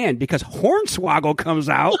it can because Hornswoggle comes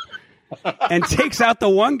out and takes out the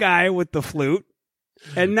one guy with the flute.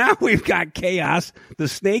 And now we've got chaos. The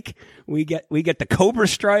snake, we get the Cobra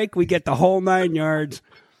Strike, we get the whole 9 yards.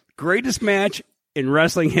 Greatest match in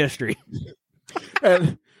wrestling history.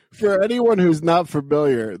 And for anyone who's not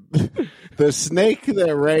familiar, the snake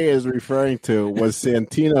that Ray is referring to was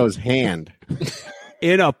Santino's hand.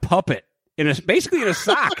 In a puppet. Basically in a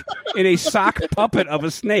sock. In a sock puppet of a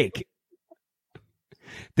snake.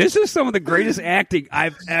 This is some of the greatest acting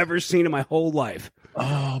I've ever seen in my whole life.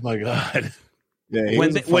 Oh, my God. Yeah,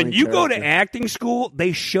 when you go to acting school,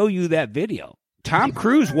 they show you that video. Tom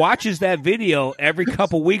Cruise watches that video every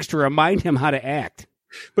couple weeks to remind him how to act.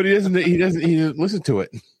 But he doesn't listen to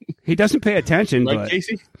it. He doesn't pay attention, Right, but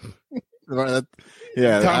Casey? Yeah,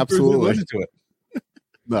 Tom absolutely. Cruise listen to it.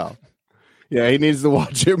 No. Yeah, he needs to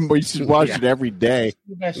watch it. We should watch it every day.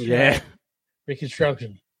 The best yeah.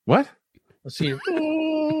 Reconstruction. What? Let's see.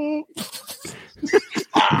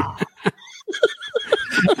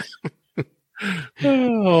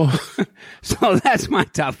 Oh, So that's my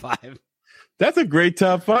top 5. that's a great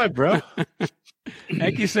top 5, bro.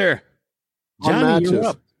 Thank you, sir. On Johnny, you're matches.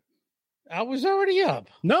 up. I was already up.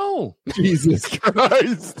 No. Jesus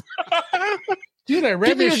Christ. Dude, I read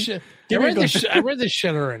Give me this a- shit. give me a- I read this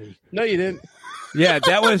shit already. No, you didn't. Yeah,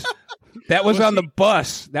 that was on the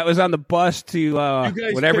bus. That was on the bus to You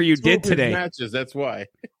guys whatever picked you two did of his today. matches, that's why.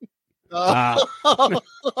 Uh,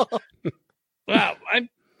 Wow, I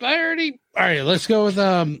already. All right, let's go with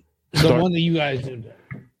the Start. one that you guys did.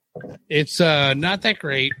 It's not that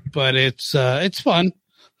great, but it's fun.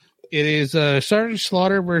 It is Sergeant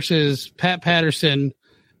Slaughter versus Pat Patterson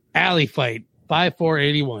alley fight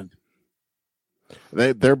 5-4-81.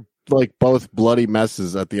 They're like both bloody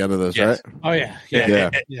messes at the end of this, Yes. right? Oh yeah, Yeah.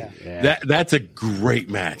 yeah. That's a great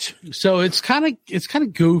match. So it's kind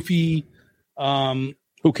of goofy.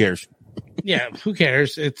 Who cares? Yeah, who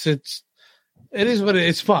cares? It is what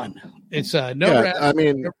it's fun. It's no Yeah, rap. I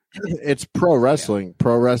mean, it's pro wrestling.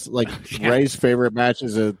 Pro wrestling. Like Yeah. Ray's favorite match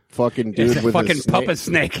is a fucking dude it's a with fucking snake. puppet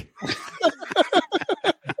snake.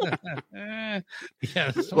 Yeah,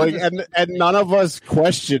 Like, and none of us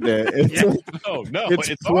questioned it. It's, No,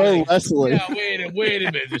 it's pro wrestling. yeah, wait a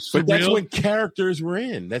minute. This is But that's real? when characters were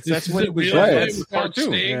in. That's This is when a it was real right. fight That's without cartoon.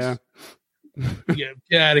 snakes? Yeah.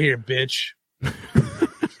 Get out of here, bitch.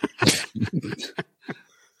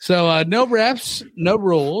 So no reps, no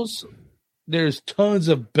rules. There's tons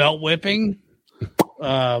of belt whipping.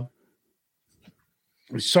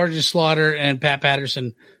 Sergeant Slaughter and Pat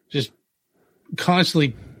Patterson just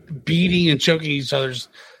constantly beating and choking each other's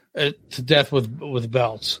to death with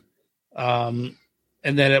belts. And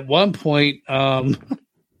then at one point,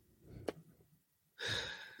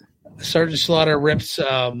 Sergeant Slaughter rips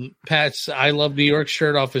Pat's "I Love New York"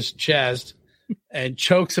 shirt off his chest and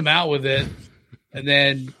chokes him out with it. And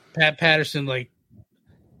then Pat Patterson like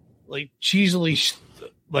cheesily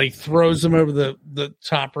throws him over the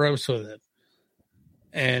top ropes with it.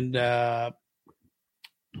 And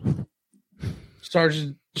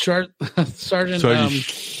Sergeant Slaughter. Sergeant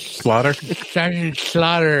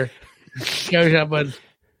Slaughter shows up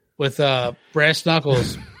with brass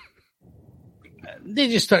knuckles.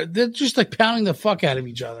 They're just like pounding the fuck out of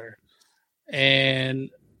each other. And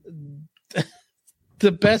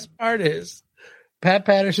the best part is Pat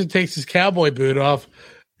Patterson takes his cowboy boot off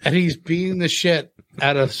and he's beating the shit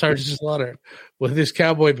out of Sergeant Slaughter with his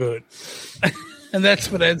cowboy boot. And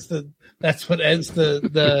that's what ends the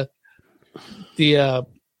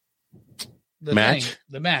Match? thing,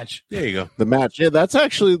 the match. There you go. The match, yeah, that's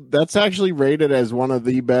actually rated as one of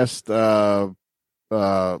the best like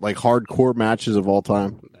hardcore matches of all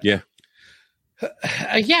time. Yeah.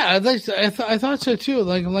 Yeah, I thought so too.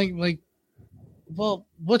 Like, well,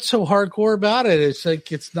 what's so hardcore about it? It's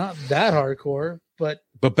like it's not that hardcore, but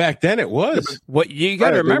back then it was. What you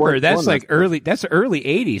got to Right, they remember? weren't That's doing like early. That's early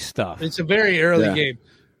 '80s stuff. it's a very early Yeah. game.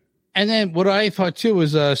 And then what I thought too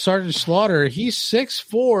was Sergeant Slaughter. He's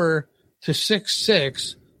 6'4" to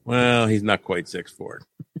 6'6", Well, he's not quite 6'4".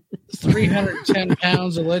 310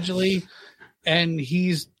 pounds allegedly, and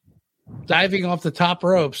he's diving off the top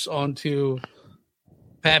ropes onto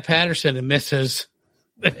Pat Patterson and misses.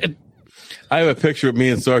 I have a picture of me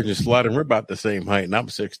and Sergeant Slaughter, and we're about the same height, and I'm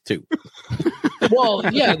 6'2". Well,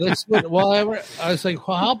 yeah, that's what. Well, I was like,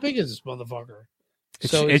 well, how big is this motherfucker?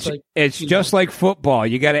 So It's just like football.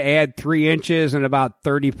 You got to add 3 inches and about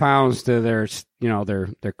 30 pounds to their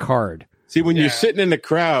card. See, when Yeah. you're sitting in the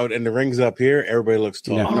crowd and the ring's up here, everybody looks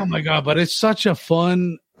tall. Yeah. oh my god! But it's such a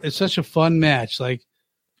fun match. Like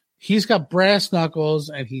he's got brass knuckles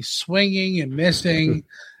and he's swinging and missing,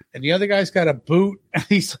 and the other guy's got a boot and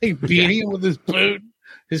he's like beating him with his boot,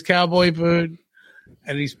 his cowboy boot,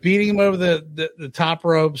 and he's beating him over the top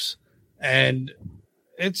ropes. And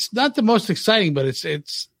it's not the most exciting, but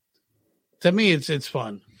it's to me it's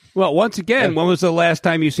fun. Well, once again, when was the last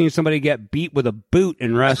time you seen somebody get beat with a boot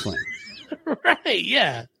in wrestling? Right?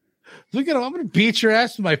 Yeah. Look at him. I'm gonna beat your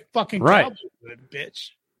ass with my fucking Right. cowboy boot, bitch.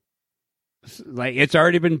 Like it's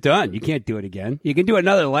already been done. You can't do it again. You can do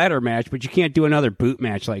another ladder match, but you can't do another boot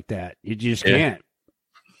match like that. You just Yeah. can't.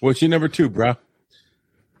 What's your number 2, bro?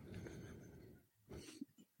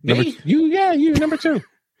 Me? You number 2.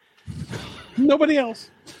 Nobody else.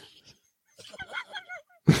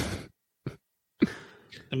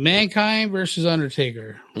 Mankind versus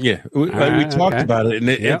Undertaker. Yeah, we talked about it, and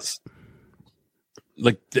it's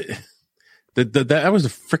like that was a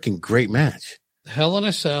freaking great match. Hell in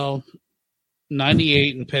a Cell,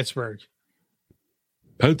 98 in Pittsburgh.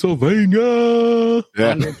 Pennsylvania. Yeah.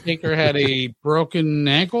 Undertaker had a broken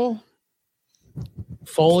ankle.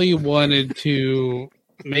 Foley wanted to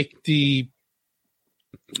make the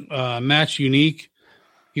match unique.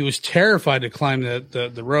 He was terrified to climb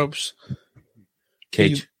the ropes.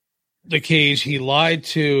 Cage. The cage. He lied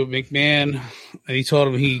to McMahon, and he told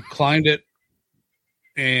him he climbed it.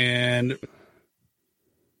 And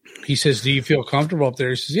he says, "Do you feel comfortable up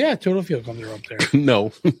there?" He says, "Yeah, I totally feel comfortable up there."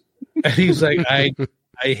 No. And he's like, I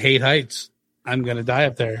hate heights. I'm going to die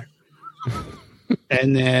up there.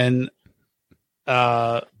 And then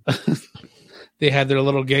they had their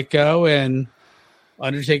little get-go, and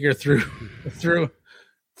Undertaker threw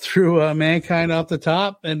Mankind off the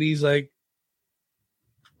top, and he's like,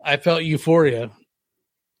 I felt euphoria.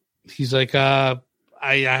 He's like, I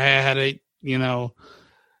had a, and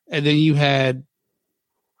then you had,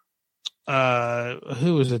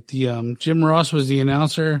 who was it? The Jim Ross was the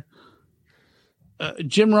announcer.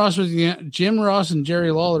 Jim Ross and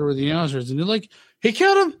Jerry Lawler were the announcers, and they're like, he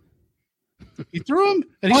killed him. He threw him.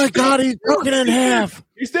 And My God, he's broken in half.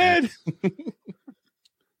 He's dead.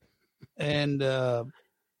 And it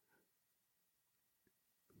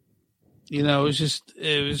was just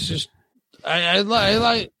I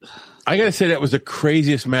gotta say that was the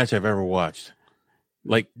craziest match I've ever watched.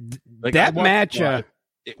 Like that match.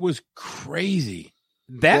 It was crazy.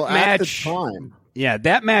 That match. At the time. Yeah,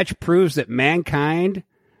 that match proves that Mankind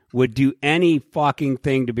would do any fucking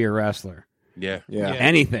thing to be a wrestler. Yeah.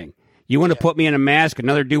 Anything. You want to put me in a mask,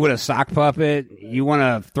 another dude with a sock puppet? You want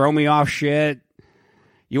to throw me off shit?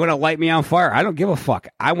 You want to light me on fire? I don't give a fuck.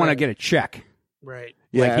 I want to get a check. right.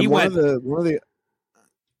 Yeah, Like,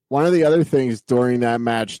 one of the other things during that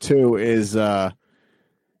match too is the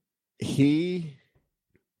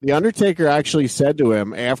Undertaker actually said to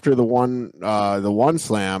him after the one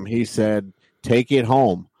slam, he said, "Take it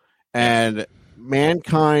home," and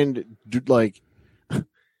Mankind, like,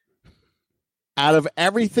 out of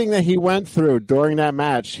everything that he went through during that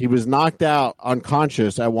match, he was knocked out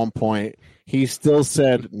unconscious at one point. He still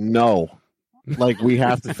said no. Like, we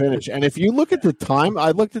have to finish. And if you look at the time,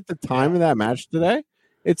 I looked at the time of that match today.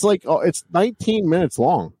 It's like, it's 19 minutes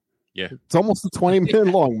long. Yeah. It's almost a 20-minute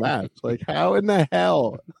long match. Like, how in the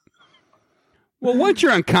hell? Well, once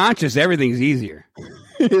you're unconscious, everything's easier.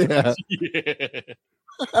 Yeah.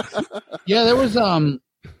 Yeah, there was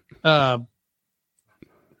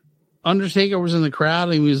Undertaker was in the crowd,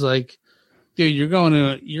 and he was like, "Dude, you're going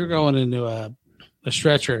into a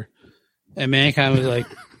stretcher," and Mankind was like,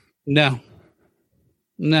 "No,"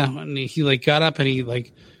 and he like got up and he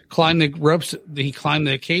like climbed the ropes. He climbed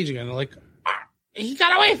the cage again. They're like, he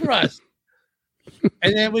got away from us.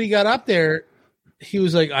 And then when he got up there, he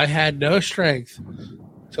was like, "I had no strength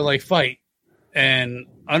to like fight," and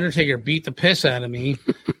Undertaker beat the piss out of me.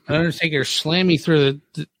 And Undertaker slammed me through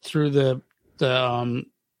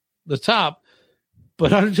the top,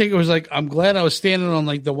 but Undertaker was like, "I'm glad I was standing on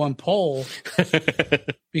like the one pole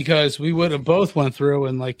because we would have both went through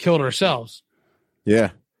and like killed ourselves."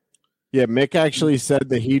 Yeah. Yeah, Mick actually said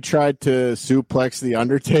that he tried to suplex the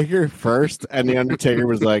Undertaker first, and the Undertaker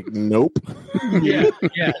was like, "Nope." Yeah,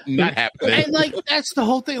 Not happening. and like that's the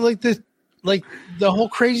whole thing. Like the whole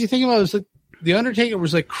crazy thing about it is like the Undertaker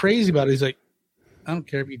was like crazy about it. He's like, "I don't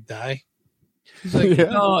care if you die." He's like,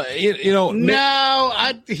 Yeah.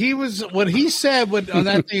 No, he was what he said on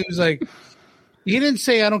that thing. He was like, he didn't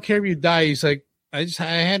say, "I don't care if you die." He's like, I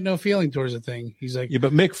had no feeling towards the thing. He's like, yeah,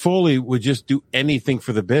 but Mick Foley would just do anything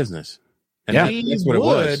for the business. And that's what it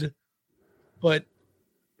was. But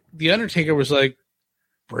the Undertaker was like,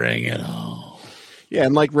 "Bring it on." Yeah,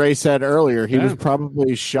 and like Ray said earlier, he was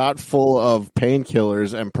probably shot full of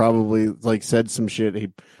painkillers and probably like said some shit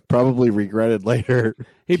he probably regretted later.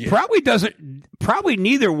 He probably doesn't. Probably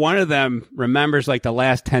neither one of them remembers like the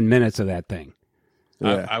last 10 minutes of that thing.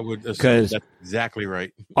 Yeah. I would assume that's exactly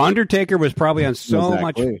right. Undertaker was probably on so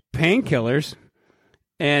much painkillers,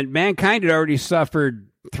 and Mankind had already suffered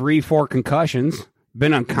 3-4 concussions,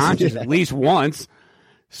 been unconscious at least once.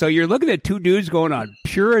 So you're looking at two dudes going on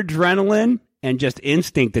pure adrenaline and just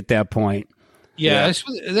instinct at that point. Yeah.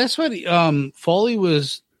 That's what Foley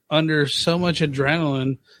was under so much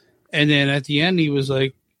adrenaline, and then at the end he was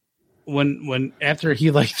like, when after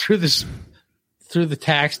he like threw the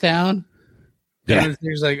tax down. Yeah.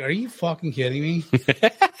 He's like, "Are you fucking kidding me?"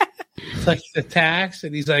 It's like the tax,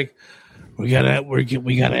 and he's like, we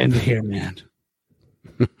gotta end it here, man.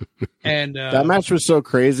 And that match was so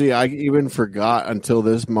crazy. I even forgot until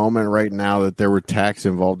this moment right now that there were tacks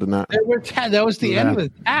involved in that. That was the end of the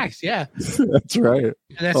tax. Yeah, that's right. And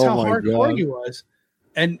that's how hardcore he was.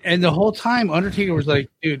 And the whole time, Undertaker was like,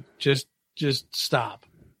 "Dude, just stop."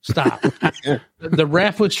 The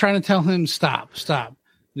ref was trying to tell him stop. And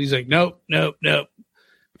he's like, nope.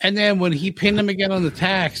 And then when he pinned him again on the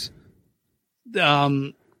tax,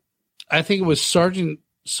 I think it was Sergeant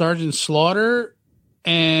Slaughter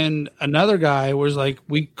and another guy was like,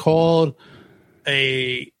 we called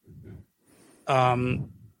a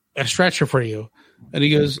stretcher for you. And he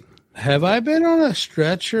goes, have I been on a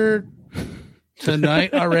stretcher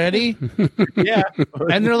tonight already? Yeah.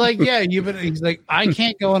 And they're like, yeah, he's like, I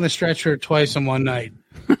can't go on a stretcher twice in one night.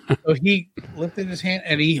 So he lifted his hand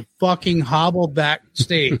and he fucking hobbled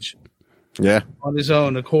backstage. Yeah. On his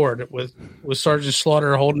own accord with Sergeant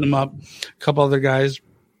Slaughter holding him up, a couple other guys.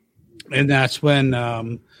 And that's when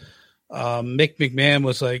Mick McMahon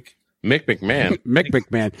was like, Mick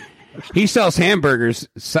McMahon. He sells hamburgers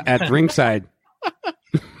at ringside.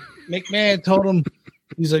 McMahon told him,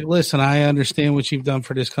 he's like, listen, I understand what you've done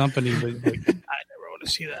for this company, but like, I never want to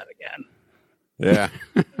see that again. Yeah.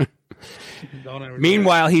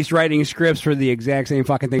 Meanwhile, he's writing scripts for the exact same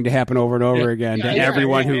fucking thing to happen over and over again to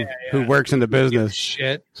everyone who works in the business.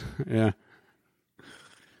 Shit. Yeah.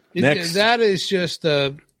 Next. That is just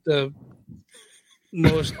the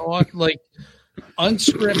most like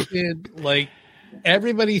unscripted. Like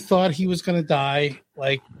everybody thought he was going to die.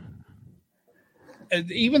 Like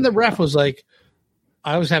even the ref was like,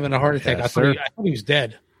 I was having a heart attack. I thought he was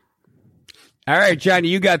dead. All right, Johnny,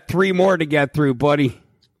 you got 3 more to get through, buddy.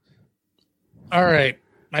 All right.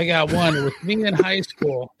 I got one. It was me in high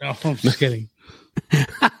school. No, I'm just kidding.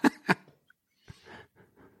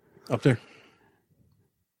 Up there.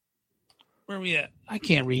 Where are we at? I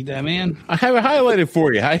can't read that, man. I have it highlighted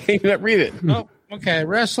for you. I can't even read it. Oh, okay.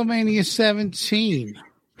 WrestleMania 17.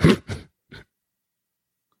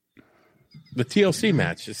 The TLC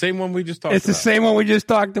match. The same one we just talked about. It's the same one we just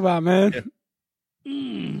talked about, man. Yeah.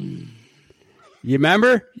 You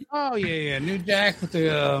remember? Oh, yeah. New Jack with the,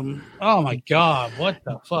 oh, my God. What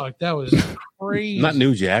the fuck? That was crazy. Not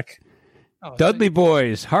New Jack. Oh, Dudley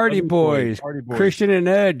Boys, Hardy Boys, Christian and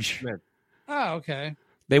Edge. Oh, okay.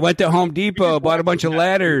 They went to Home Depot, bought a bunch of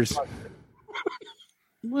ladders.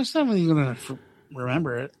 Well, somebody's going to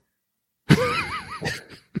remember it.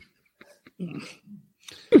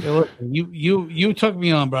 Hey, look, you took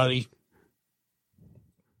me on, buddy.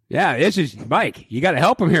 Yeah, this is Mike. You got to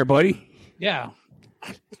help him here, buddy. Yeah.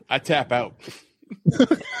 I tap out.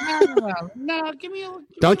 No, give me a.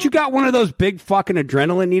 Don't you got one of those big fucking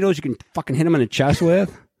adrenaline needles you can fucking hit him in the chest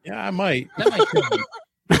with? Yeah, I might. That might kill me.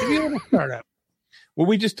 Give me a little startup. Well,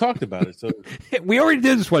 we just talked about it, so we already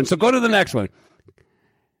did this one. So go to the next one.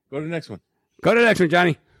 Go to the next one. Go to the next one,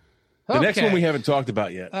 Johnny. The next one we haven't talked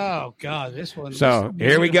about yet. Oh God, this one. So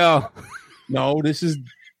here we go. No, this is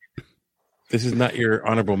not your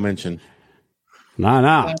honorable mention.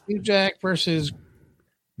 No. New Jack versus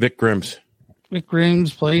Vic Grims. Vic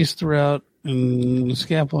Grims plays throughout and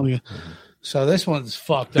scaffolding. So this one's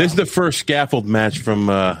fucked up. This is the first scaffold match from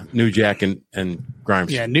New Jack and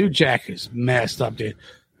Grimes. Yeah, New Jack is messed up, dude.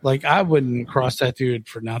 Like I wouldn't cross that dude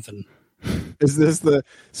for nothing. Is this the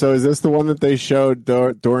one that they showed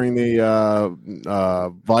during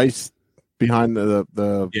the Vice behind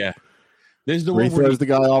the yeah? This is the where one he throws the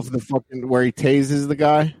guy off the fucking where he tases the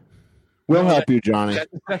guy. We'll help you, Johnny.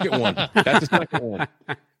 That's the second one. That's the second one.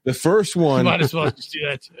 The first one, you might as well just do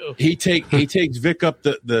that too. He takes Vic up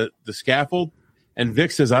the scaffold, and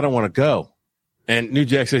Vic says, "I don't want to go," and New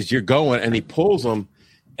Jack says, "You're going," and he pulls him,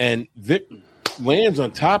 and Vic lands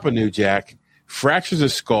on top of New Jack. Fractures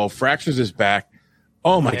his skull, fractures his back.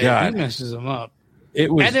 Oh my God! He messes him up. It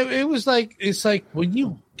was, and it was like it's like when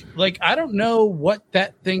you like I don't know what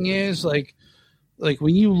that thing is like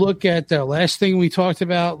when you look at the last thing we talked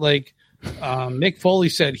about. Like Mick Foley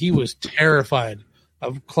said, he was terrified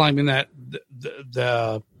of climbing that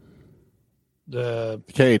the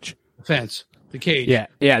cage fence, the cage.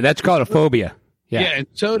 Yeah, that's called a phobia. Yeah, and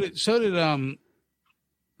so did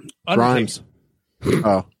Grimes.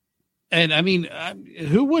 Oh. And I mean,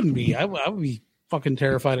 who wouldn't be? I would be fucking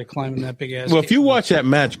terrified of climbing that big ass. Well, if you watch that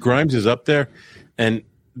match, Grimes is up there, and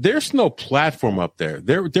there's no platform up there.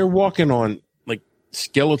 They're walking on like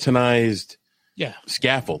skeletonized,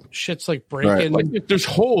 scaffold. Shit's like breaking. Right. Like, there's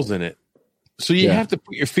holes in it, so you have to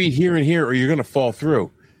put your feet here and here, or you're gonna fall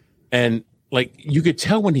through. And like you could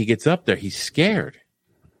tell when he gets up there, he's scared.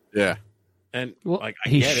 Yeah, and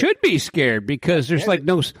he should be scared because there's like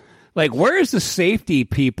no. Like, where is the safety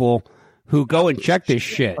people who go and check this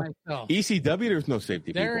shit. ECW, there's no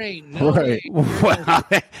safety. There people. ain't no Right. Well,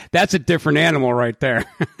 that's a different animal right there.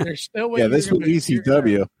 There's no way. Yeah, this was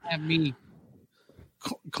ECW. Have me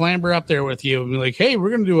clamber up there with you and be like, "Hey, we're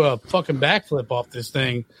gonna do a fucking backflip off this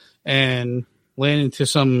thing and land into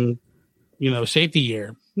some, safety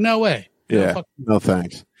gear." No way. Yeah, no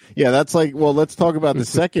thanks. Yeah, that's like, well, let's talk about the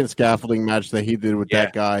second scaffolding match that he did with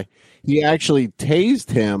that guy. He actually tased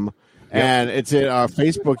him, and it's a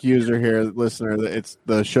Facebook user here, listener. It's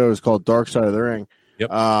the show is called Dark Side of the Ring. Yep.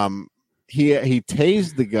 He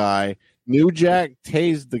tased the guy. New Jack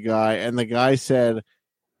tased the guy, and the guy said,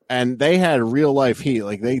 and they had real life heat,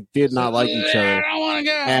 like they did not like each other. I don't want to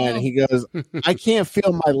go. And he goes, "I can't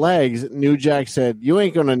feel my legs." New Jack said, "You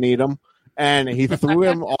ain't gonna need them," and he threw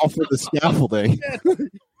him off of the scaffolding.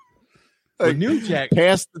 Like, New Jack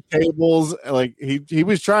past the tables, like he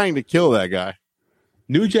was trying to kill that guy.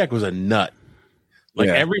 New Jack was a nut. Like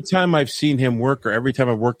every time I've seen him work, or every time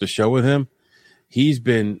I've worked a show with him, he's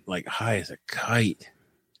been like high as a kite.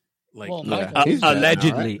 Like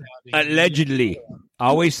allegedly.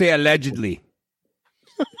 Always say allegedly.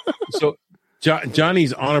 So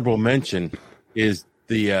Johnny's honorable mention is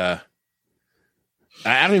the I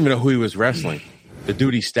don't even know who he was wrestling. The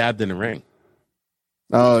dude he stabbed in the ring.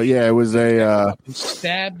 Oh yeah, it was a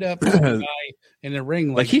stabbed up a guy in the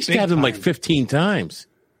ring. Like he stabbed him like 15 times.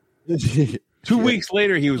 2 weeks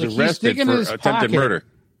later, he was arrested for attempted murder.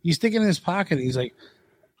 He's sticking in his pocket. He's like,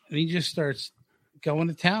 and he just starts going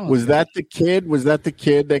to town. Was that the kid? Was that the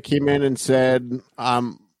kid that came in and said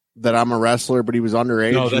that I'm a wrestler, but he was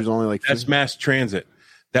underage? No, he was only like that's Mass Transit.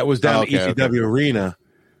 That was down at ECW Arena,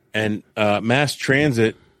 and Mass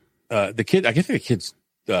Transit. The kid, I guess the kid's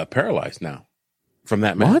paralyzed now from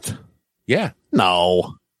that match. What? Yeah.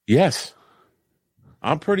 No. Yes.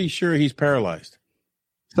 I'm pretty sure he's paralyzed.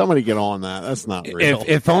 Somebody get on that. That's not real.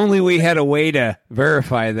 If only we had a way to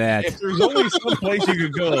verify that. If there's only some place you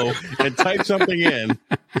could go and type something in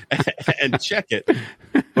and check it.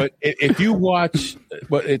 But if you watch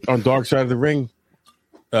on Dark Side of the Ring,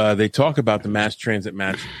 they talk about the Mass Transit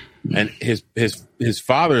match, and his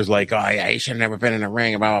father's like, "Oh, yeah, he should have never been in a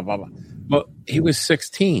ring," blah blah blah blah. But he was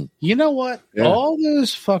 16. You know what? Yeah. All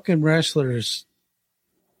those fucking wrestlers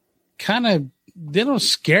kind of, they don't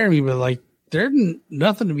scare me, but like they're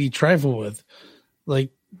nothing to be trifled with.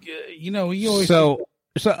 Like, you always so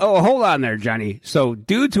hold on there, Johnny. So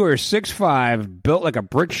dudes who are 6'5", built like a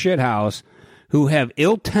brick shit house, who have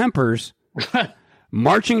ill tempers,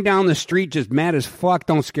 marching down the street just mad as fuck,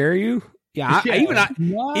 don't scare you? Yeah,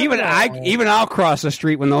 I'll cross the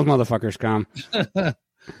street when those motherfuckers come.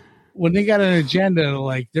 When they got an agenda,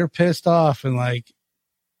 like they're pissed off and like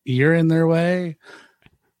you're in their way.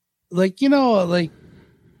 Like, I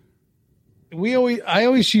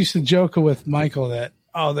always used to joke with Michael that,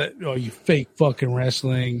 you fake fucking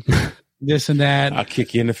wrestling, this and that. I'll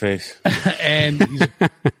kick you in the face. And he's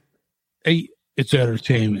like, hey, it's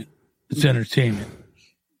entertainment. It's entertainment.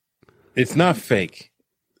 It's not fake.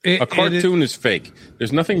 A cartoon is fake.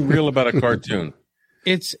 There's nothing real about a cartoon.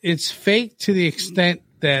 It's fake to the extent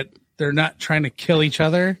that they're not trying to kill each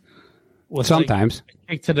other. With sometimes like a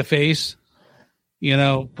kick to the face,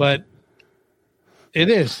 but it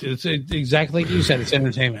is. It's exactly like you said. It's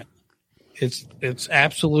entertainment. It's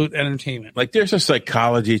absolute entertainment. Like there's a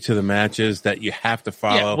psychology to the matches that you have to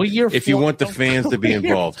follow if you want the fans to be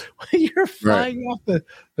involved. When you're flying off the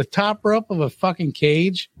top rope of a fucking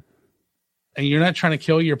cage and you're not trying to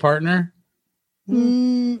kill your partner,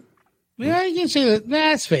 yeah, you can say that.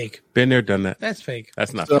 That's fake. Been there, done that. That's fake.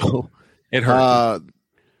 That's not fake. It hurts.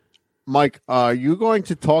 Mike, are you going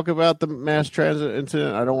to talk about the mass transit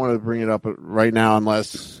incident? I don't want to bring it up right now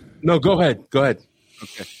unless... No, go ahead. Okay.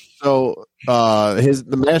 So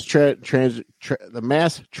the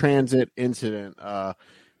mass transit incident,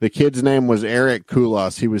 the kid's name was Eric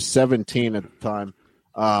Kulas. He was 17 at the time.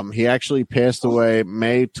 He actually passed away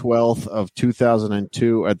May 12th of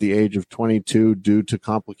 2002 at the age of 22 due to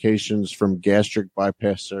complications from gastric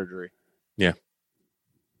bypass surgery. Yeah.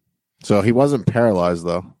 So he wasn't paralyzed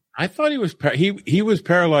though. I thought he was he was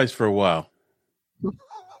paralyzed for a while.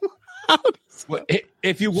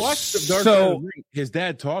 If you watch the Dark Side of the Ring, his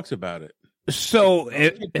dad talks about it. So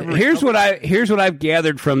here's what I've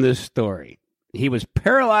gathered from this story. He was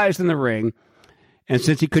paralyzed in the ring, and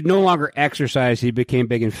since he could no longer exercise, he became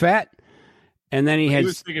big and fat. And then he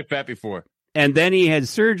was big and fat before. And then he had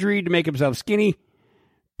surgery to make himself skinny.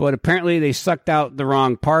 But apparently they sucked out the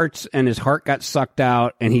wrong parts, and his heart got sucked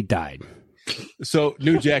out, and he died. So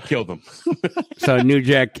New Jack killed him. So New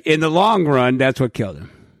Jack, in the long run, that's what killed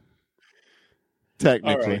him.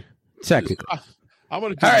 Technically. Technically. I'm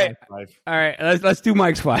going to do Mike's 5. All right. Let's do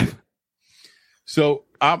Mike's 5. So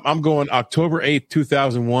I'm going October 8th,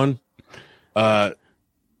 2001.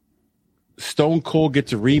 Stone Cold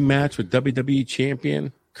gets a rematch with WWE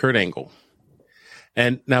champion Kurt Angle.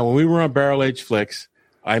 And now when we were on Barrel Age Flicks,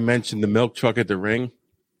 I mentioned the milk truck at the ring.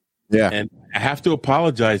 Yeah. And I have to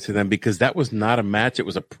apologize to them because that was not a match. It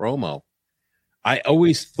was a promo. I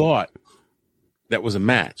always thought that was a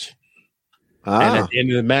match. And at the end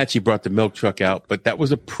of the match, he brought the milk truck out, but that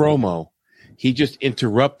was a promo. He just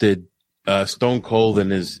interrupted Stone Cold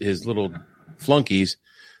and his little flunkies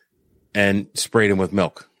and sprayed him with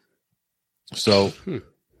milk. So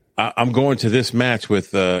I'm going to this match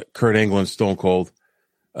with Kurt Angle and Stone Cold.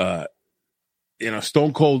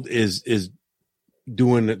 Stone Cold is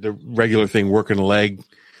doing the regular thing, working the leg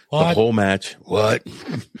the whole match. What?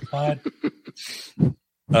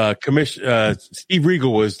 Steve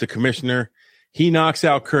Regal was the commissioner. He knocks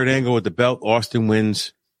out Kurt Angle with the belt. Austin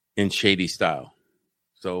wins in shady style.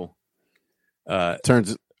 So,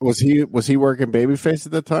 was he working babyface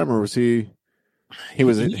at that time, or was he? He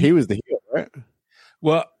was the heel, right?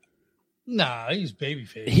 Well, nah, he's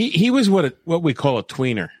babyface. He was what we call a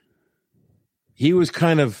tweener. He was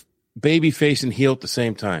kind of babyface and heel at the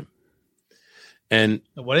same time. And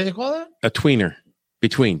what do they call that? A tweener,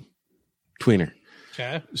 tweener.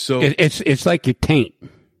 Okay. So it's like your taint.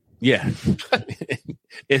 Yeah.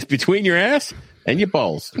 It's between your ass and your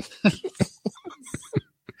balls.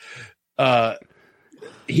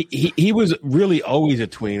 He was really always a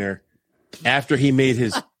tweener after he made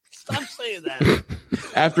his Stop saying that.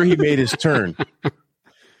 After he made his turn.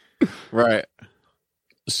 Right.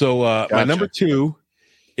 So Gotcha. My number 2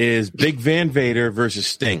 is Big Van Vader versus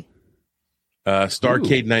Sting.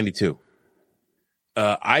 Starrcade 92.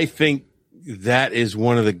 I think that is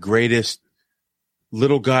one of the greatest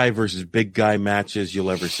little guy versus big guy matches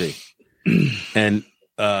you'll ever see. And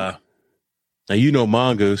now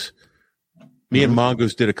Mongoose. Me and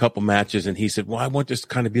Mongoose did a couple matches, and he said, well, I want this to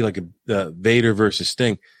kind of be like a Vader versus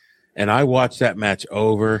Sting. And I watched that match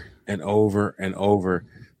over and over and over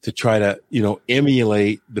to try to,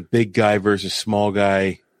 emulate the big guy versus small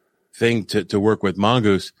guy thing to work with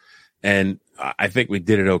Mongoose. And I think we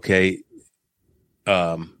did it okay.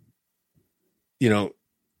 Harley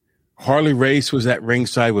Race was at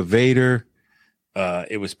ringside with Vader.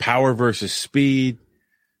 It was power versus speed.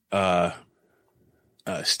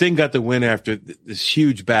 Sting got the win after this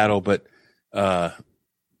huge battle, but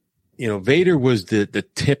Vader was the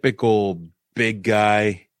typical big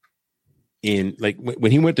guy. In like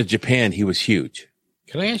when he went to Japan, he was huge.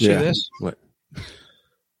 Can I ask you this? What?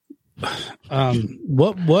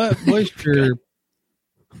 What was your?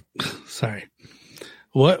 Sorry.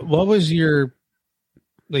 What was your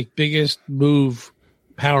biggest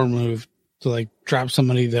power move to drop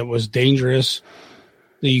somebody that was dangerous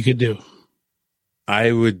that you could do?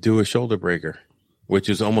 I would do a shoulder breaker, which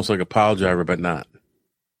is almost like a pile driver, but not.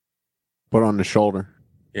 Put on the shoulder.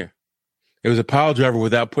 Yeah. It was a pile driver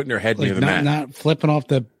without putting their head near the mat. Not flipping off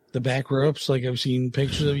the back ropes like I've seen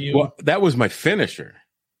pictures of you. Well, that was my finisher,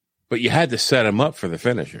 but you had to set him up for the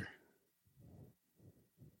finisher.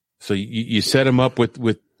 So you set him up with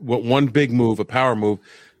one big move, a power move,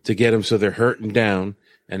 to get them so they're hurting down,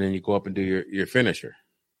 and then you go up and do your finisher.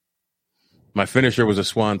 My finisher was a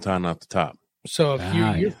swanton off the top. So if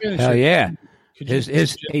your finisher, hell yeah!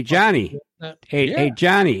 Hey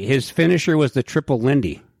Johnny, his finisher was the triple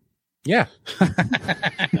Lindy. Yeah,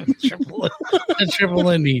 the triple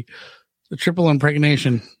Lindy, the triple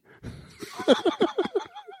impregnation.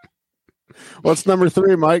 What's number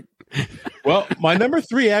 3, Mike? Well, my number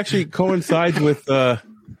 3 actually coincides with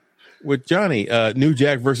Johnny. New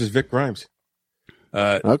Jack versus Vic Grimes.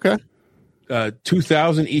 Okay.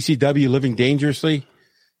 2000 ECW Living Dangerously.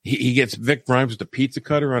 He gets Vic Grimes with a pizza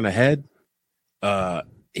cutter on the head.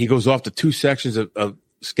 He goes off to 2 sections of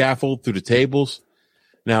scaffold through the tables.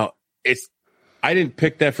 Now, I didn't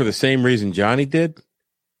pick that for the same reason Johnny did,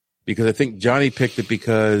 because I think Johnny picked it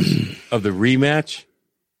because of the rematch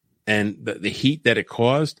and the heat that it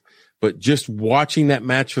caused. But just watching that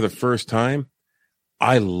match for the first time,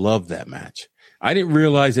 I love that match. I didn't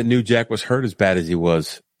realize that New Jack was hurt as bad as he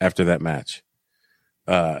was after that match.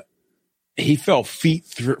 He fell feet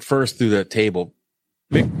first through the table.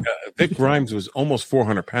 Vic Grimes was almost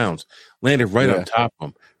 400 pounds, landed right on top of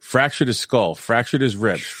him, fractured his skull, fractured his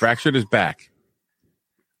ribs, fractured his back.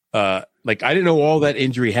 I didn't know all that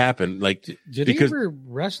injury happened. Did he ever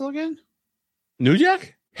wrestle again? New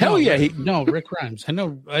Jack? Hell yeah. Rick Grimes. I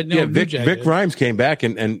know. Yeah, Vic Grimes came back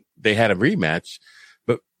and they had a rematch.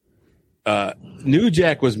 But New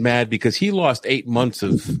Jack was mad because he lost 8 months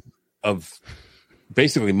of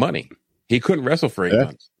basically money. He couldn't wrestle for 8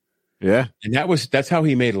 months. Yeah. And that's how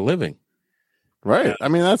he made a living. Right. I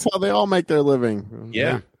mean, that's how they all make their living.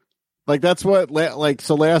 Yeah. Like that's what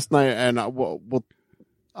so last night, and I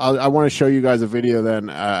want to show you guys a video then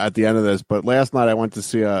at the end of this. But last night I went to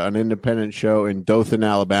see an independent show in Dothan,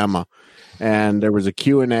 Alabama, and there was a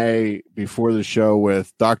Q&A before the show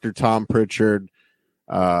with Dr. Tom Pritchard,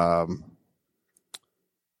 Rip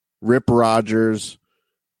Rogers,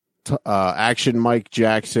 Action Mike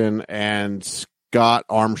Jackson, and Scott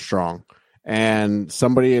Armstrong. And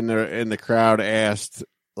somebody in the crowd asked,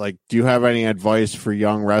 like, do you have any advice for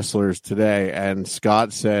young wrestlers today? And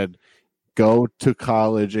Scott said, go to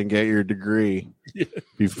college and get your degree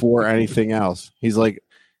before anything else. He's like,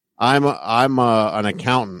 I'm an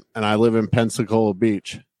accountant and I live in Pensacola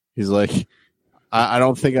Beach. He's like, I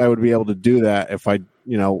don't think I would be able to do that if I,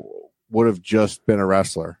 would have just been a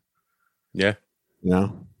wrestler. Yeah.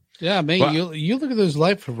 Yeah, man. Well, you look at those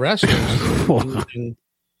life of wrestlers and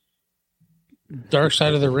dark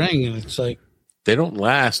side of the ring, and it's like they don't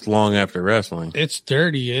last long after wrestling. It's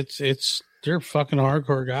dirty. They're fucking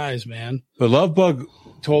hardcore guys, man. But Love Bug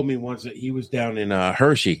told me once that he was down in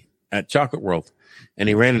Hershey at Chocolate World, and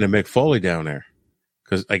he ran into Mick Foley down there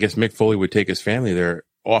because I guess Mick Foley would take his family there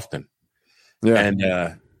often. Yeah,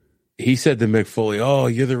 and he said to Mick Foley, "Oh,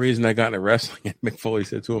 you're the reason I got into wrestling." And Mick Foley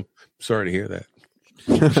said to him, "Sorry to hear that,"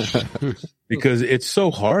 because it's so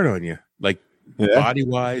hard on you, like body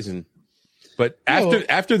wise, and but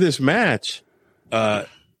after this match, the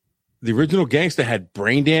original Gangsta had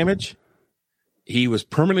brain damage. He was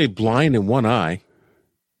permanently blind in one eye.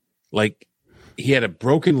 Like, he had a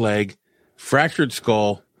broken leg, fractured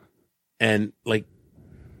skull, and, like,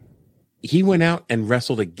 he went out and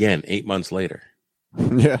wrestled again 8 months later.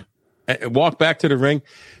 Yeah. And walked back to the ring,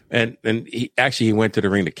 and he went to the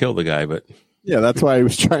ring to kill the guy, but... Yeah, that's why he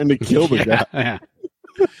was trying to kill the guy. Yeah.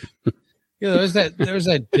 There was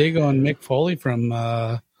that dig on Mick Foley from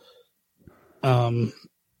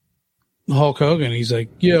Hulk Hogan. He's like,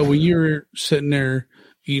 yeah, when you're sitting there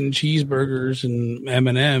eating cheeseburgers and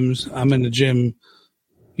M&Ms, I'm in the gym,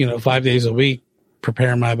 5 days a week,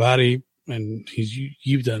 preparing my body, and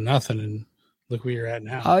you've done nothing, and look where you're at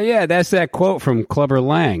now. Oh yeah, that's that quote from Clubber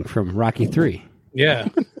Lang from Rocky III. Yeah.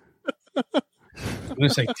 And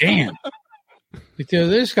it's like, damn. Like,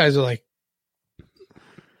 these guys are like.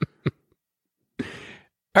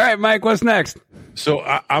 All right, Mike, what's next? So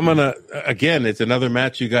I'm going to, again, it's another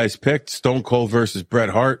match you guys picked, Stone Cold versus Bret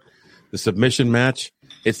Hart, the submission match.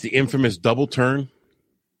 It's the infamous double turn.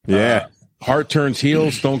 Yeah. Hart turns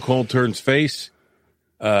heel, Stone Cold turns face.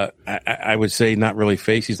 I would say not really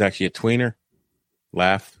face. He's actually a tweener.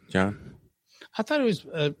 Laugh, John. I thought it was,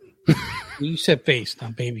 you said face,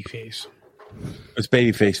 not baby face. It's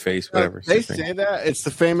baby face, whatever. They say that. It's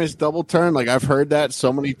the famous double turn. Like, I've heard that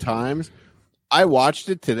so many times. I watched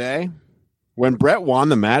it today. When Bret won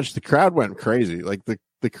the match, the crowd went crazy. Like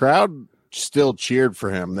the crowd still cheered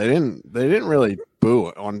for him. They didn't really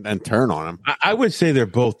boo and turn on him. I would say they're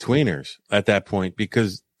both tweeners at that point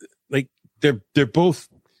because like they're both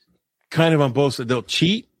kind of on both sides. They'll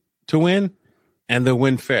cheat to win and they'll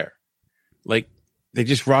win fair. Like they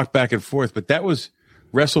just rock back and forth. But that was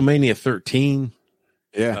WrestleMania 13.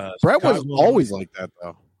 Yeah. Bret was always like that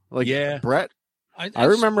though. Like Bret. I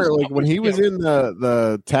remember like when he was in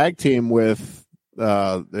the tag team with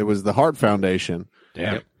it was the Hart Foundation.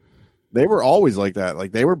 Yeah. They were always like that.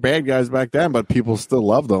 Like they were bad guys back then, but people still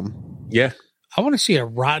loved them. Yeah. I want to see a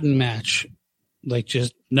rotten match. Like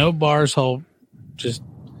just no bars hold, just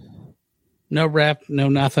no rep, no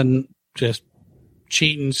nothing, just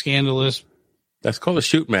cheating, scandalous. That's called a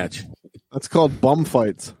shoot match. That's called bum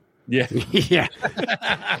fights. Yeah. Yeah.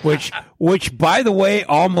 Which by the way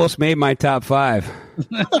almost made my top 5.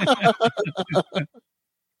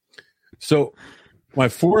 So my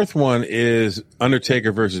fourth one is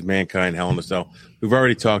Undertaker versus Mankind, Hell in a Cell. We've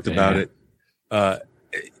already talked about it.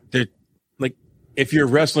 They're like, if you're a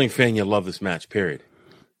wrestling fan, you love this match, period.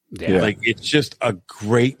 Yeah. Like it's just a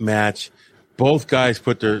great match. Both guys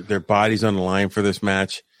put their bodies on the line for this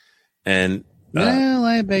match. And well,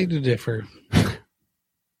 I beg to differ.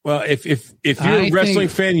 Well, if you're a wrestling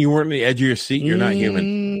fan, you weren't on the edge of your seat, you're not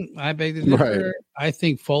human. I beg to differ. Right. I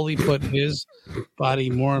think Foley put his body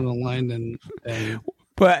more on the line than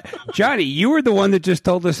But Johnny, you were the one that just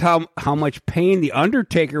told us how much pain the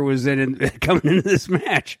Undertaker was in coming into this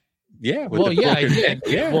match. Yeah. I did.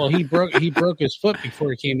 Yeah. Well, he broke his foot before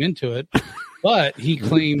he came into it, but he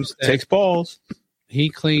claims that takes balls. He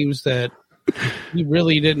claims that he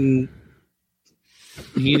really didn't.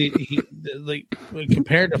 He like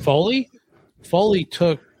compared to Foley. Foley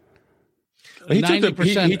took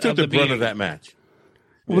 90%. He took the brunt of that match.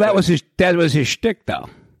 Well, that was his shtick, though.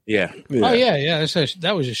 Yeah. Oh yeah.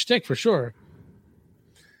 That was his shtick for sure.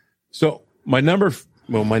 So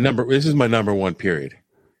this is my number one period.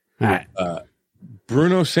 All right.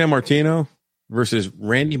 Bruno Sammartino versus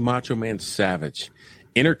Randy Macho Man Savage.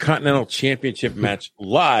 Intercontinental Championship match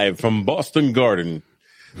live from Boston Garden,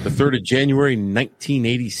 the 3rd of January,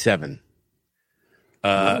 1987.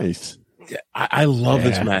 Nice. I love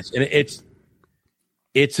this match. And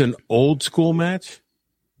it's an old school match.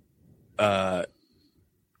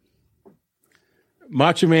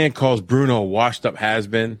 Macho Man calls Bruno a washed up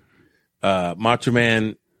has-been. Macho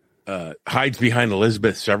Man hides behind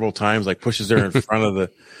Elizabeth several times, like pushes her in front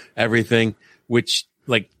of everything, which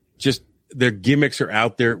like just their gimmicks are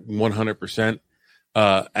out there 100%.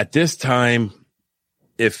 At this time,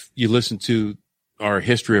 if you listen to our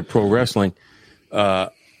history of pro wrestling,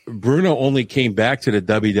 Bruno only came back to the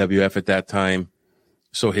WWF at that time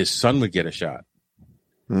so his son would get a shot.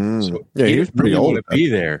 So yeah, he was pretty old to be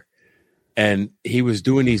there. And he was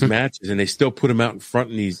doing these matches, and they still put him out in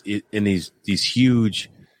front in these huge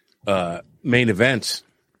main events.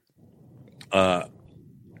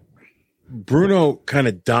 Bruno kind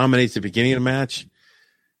of dominates the beginning of the match.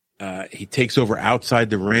 He takes over outside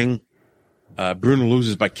the ring. Bruno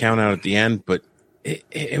loses by count out at the end, but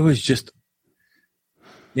it was just,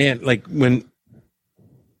 man, like when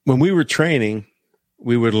we were training,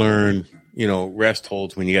 we would learn, rest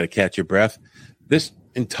holds when you got to catch your breath. This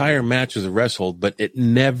entire match was a rest hold, but it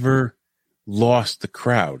never lost the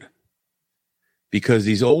crowd because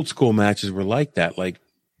these old school matches were like that. Like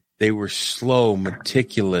they were slow,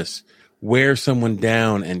 meticulous, wear someone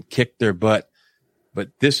down and kick their butt. But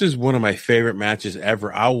this is one of my favorite matches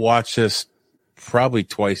ever. I'll watch this probably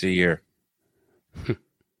twice a year.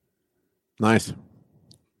 Nice.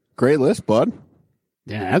 Great list, bud.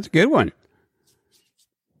 Yeah, that's a good one.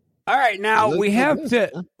 All right, now we got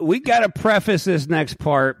to preface this next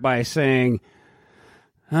part by saying,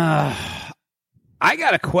 I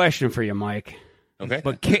got a question for you, Mike. Okay.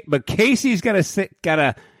 But Casey's got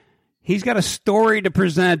a story to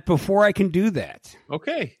present before I can do that.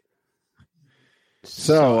 Okay.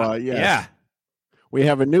 So, yes. Yeah. We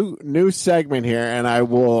have a new segment here, and I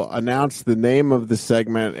will announce the name of the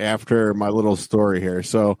segment after my little story here.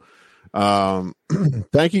 So,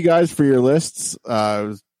 thank you guys for your lists. It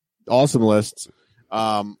was awesome lists.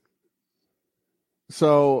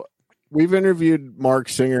 So we've interviewed Mark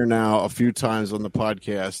Singer now a few times on the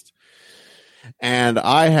podcast, and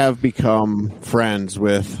I have become friends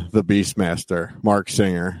with the Beastmaster, Mark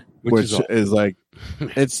Singer, which is like,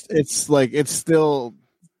 it's still,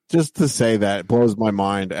 just to say that blows my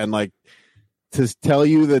mind. And like to tell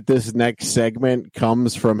you that this next segment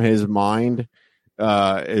comes from his mind,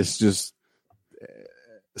 is just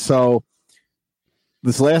so.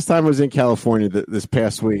 This last time I was in California this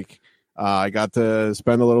past week, I got to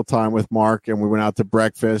spend a little time with Mark, and we went out to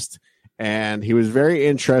breakfast, and he was very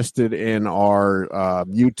interested in our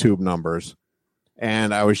YouTube numbers.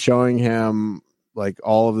 And I was showing him like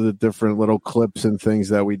all of the different little clips and things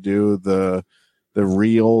that we do, the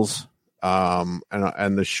reels, and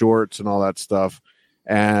the shorts and all that stuff.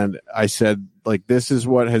 And I said, like, this is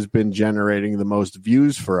what has been generating the most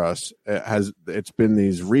views for us. It's been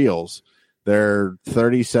these reels. They're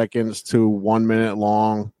 30 seconds to 1 minute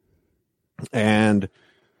long, and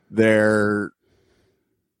they're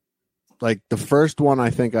like the first one I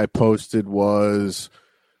think I posted was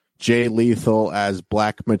Jay Lethal as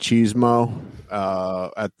Black Machismo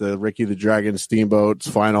at the Ricky the Dragon Steamboat's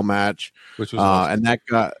final match, which was awesome. And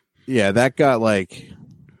that got like,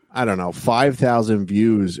 I don't know, 5,000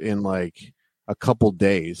 views in like a couple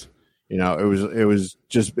days. It was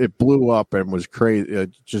just, it blew up and was crazy.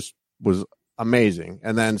 It just was amazing.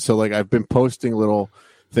 And then so like I've been posting little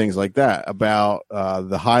things like that about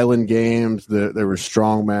the Highland Games. There was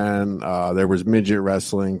strongman, there was midget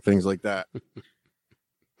wrestling, things like that.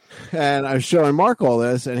 And I was showing Mark all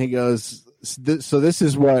this, and he goes, so this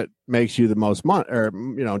is what makes you the most money, or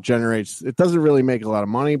generates. It doesn't really make a lot of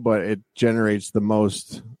money, but it generates the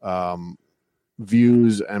most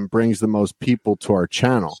views and brings the most people to our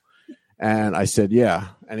channel. And I said, yeah.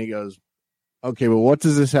 And he goes, okay, well, what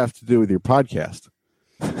does this have to do with your podcast?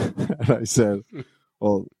 And I said,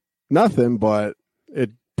 well, nothing, but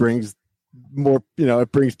it brings more,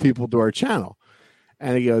 it brings people to our channel.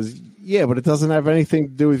 And he goes, yeah, but it doesn't have anything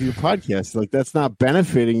to do with your podcast. Like, that's not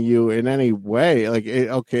benefiting you in any way. Like,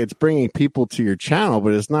 it's bringing people to your channel,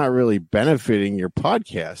 but it's not really benefiting your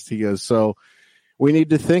podcast. He goes, so we need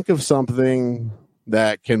to think of something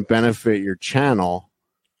that can benefit your channel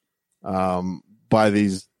by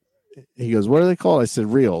these. He goes, what are they called? I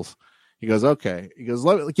said, reels. He goes, okay. He goes,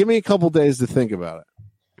 give me a couple days to think about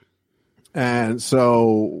it. And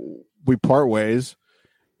so we part ways,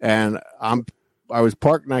 and was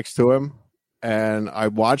parked next to him, and I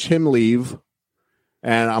watch him leave,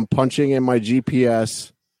 and I'm punching in my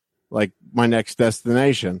GPS, like my next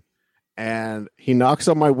destination, and he knocks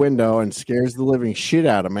on my window and scares the living shit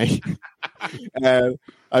out of me. And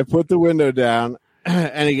I put the window down,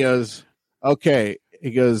 and he goes, "Okay."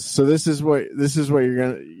 He goes, "So this is what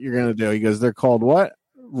you're gonna do." He goes, "They're called what?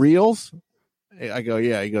 Reels?" I go,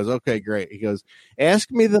 "Yeah." He goes, "Okay, great." He goes, "Ask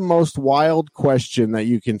me the most wild question that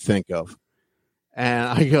you can think of." And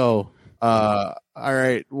I go, "All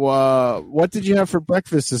right. Well, what did you have for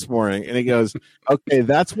breakfast this morning?" And he goes, "Okay,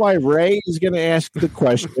 that's why Ray is going to ask the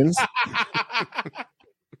questions."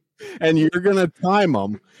 And you're going to time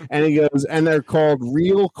them. And he goes, and they're called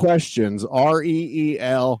real questions,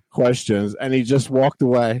 REEL questions. And he just walked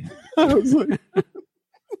away. I was like,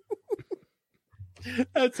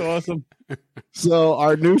 that's awesome. So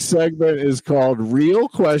our new segment is called Real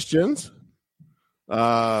Questions.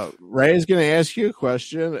 Ray is going to ask you a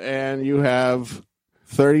question, and you have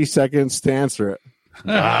 30 seconds to answer it.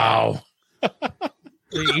 Wow.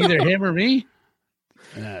 Either him or me?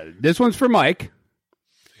 This one's for Mike.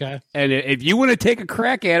 Okay. And if you want to take a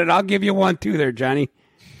crack at it, I'll give you one too there, Johnny.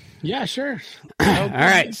 Yeah, sure. All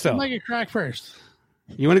right. So Mike a crack first.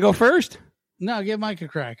 You want to go first? No, give Mike a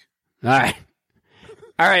crack. All right.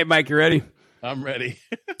 All right, Mike, you ready? I'm ready.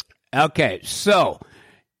 Okay. So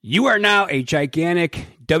you are now a gigantic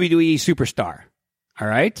WWE superstar. All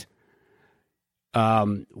right.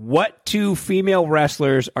 What two female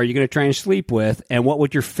wrestlers are you going to try and sleep with? And what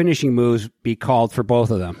would your finishing moves be called for both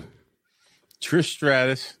of them? Trish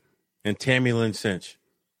Stratus and Tammy Lynn Cinch.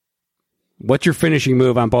 What's your finishing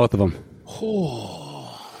move on both of them?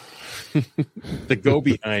 Oh. The go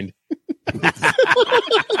behind.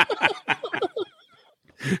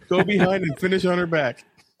 Go behind and finish on her back.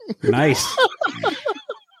 Nice.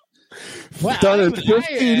 Wow, Done in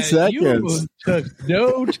 15 seconds. You took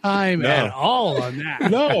no time at all on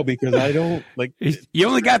that. No, because I don't like. You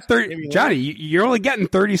only got 30, Johnny. You're only getting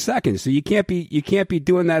 30 seconds, so you can't be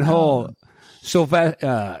doing that whole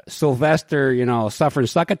Sylvester, suffering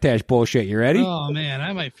succotash bullshit. You ready? Oh man,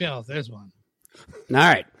 I might fail at this one. All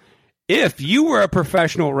right. If you were a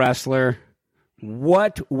professional wrestler,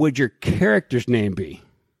 what would your character's name be?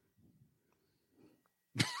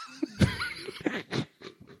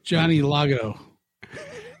 Johnny Lago.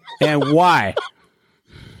 And why?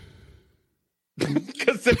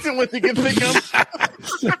 Because that's the only thing I can think of.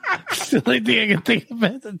 It's the only thing I can think of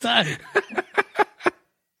at the time.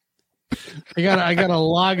 I got a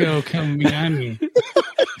Lago coming behind me.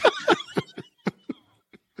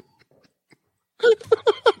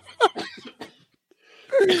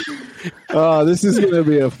 Oh, this is going to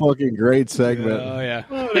be a fucking great segment. Oh, yeah.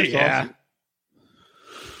 Yeah.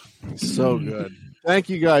 Awesome. So good. Thank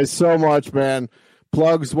you guys so much, man.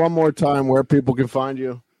 Plugs one more time where people can find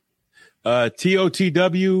you.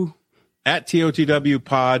 TOTW at TOTW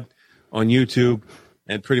pod on YouTube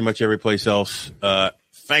and pretty much every place else.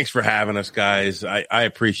 Thanks for having us, guys. I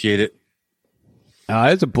appreciate it.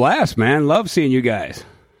 It's a blast, man. Love seeing you guys.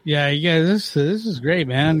 Yeah, you guys, this is great,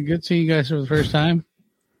 man. Good seeing you guys for the first time.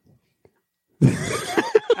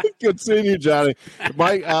 Good seeing you, Johnny.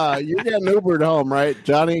 Mike, you're getting Ubered home, right?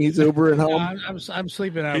 Johnny, he's Ubering home. I'm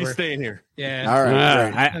sleeping over. He's staying here. Yeah. All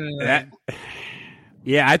right.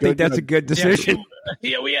 I think that's a good decision.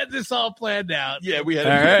 Yeah, we had this all planned out. Yeah, we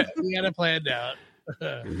had We had it planned out.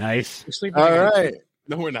 Nice. All right.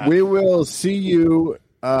 No, we're not. We will see you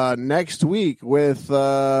next week with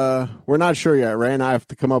we're not sure yet. Ray and I have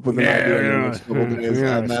to come up with an idea in the next couple days,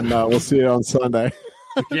 and then we'll see you on Sunday.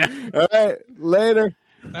 Yeah. All right. Later.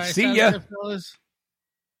 All right, See ya. Good, fellas.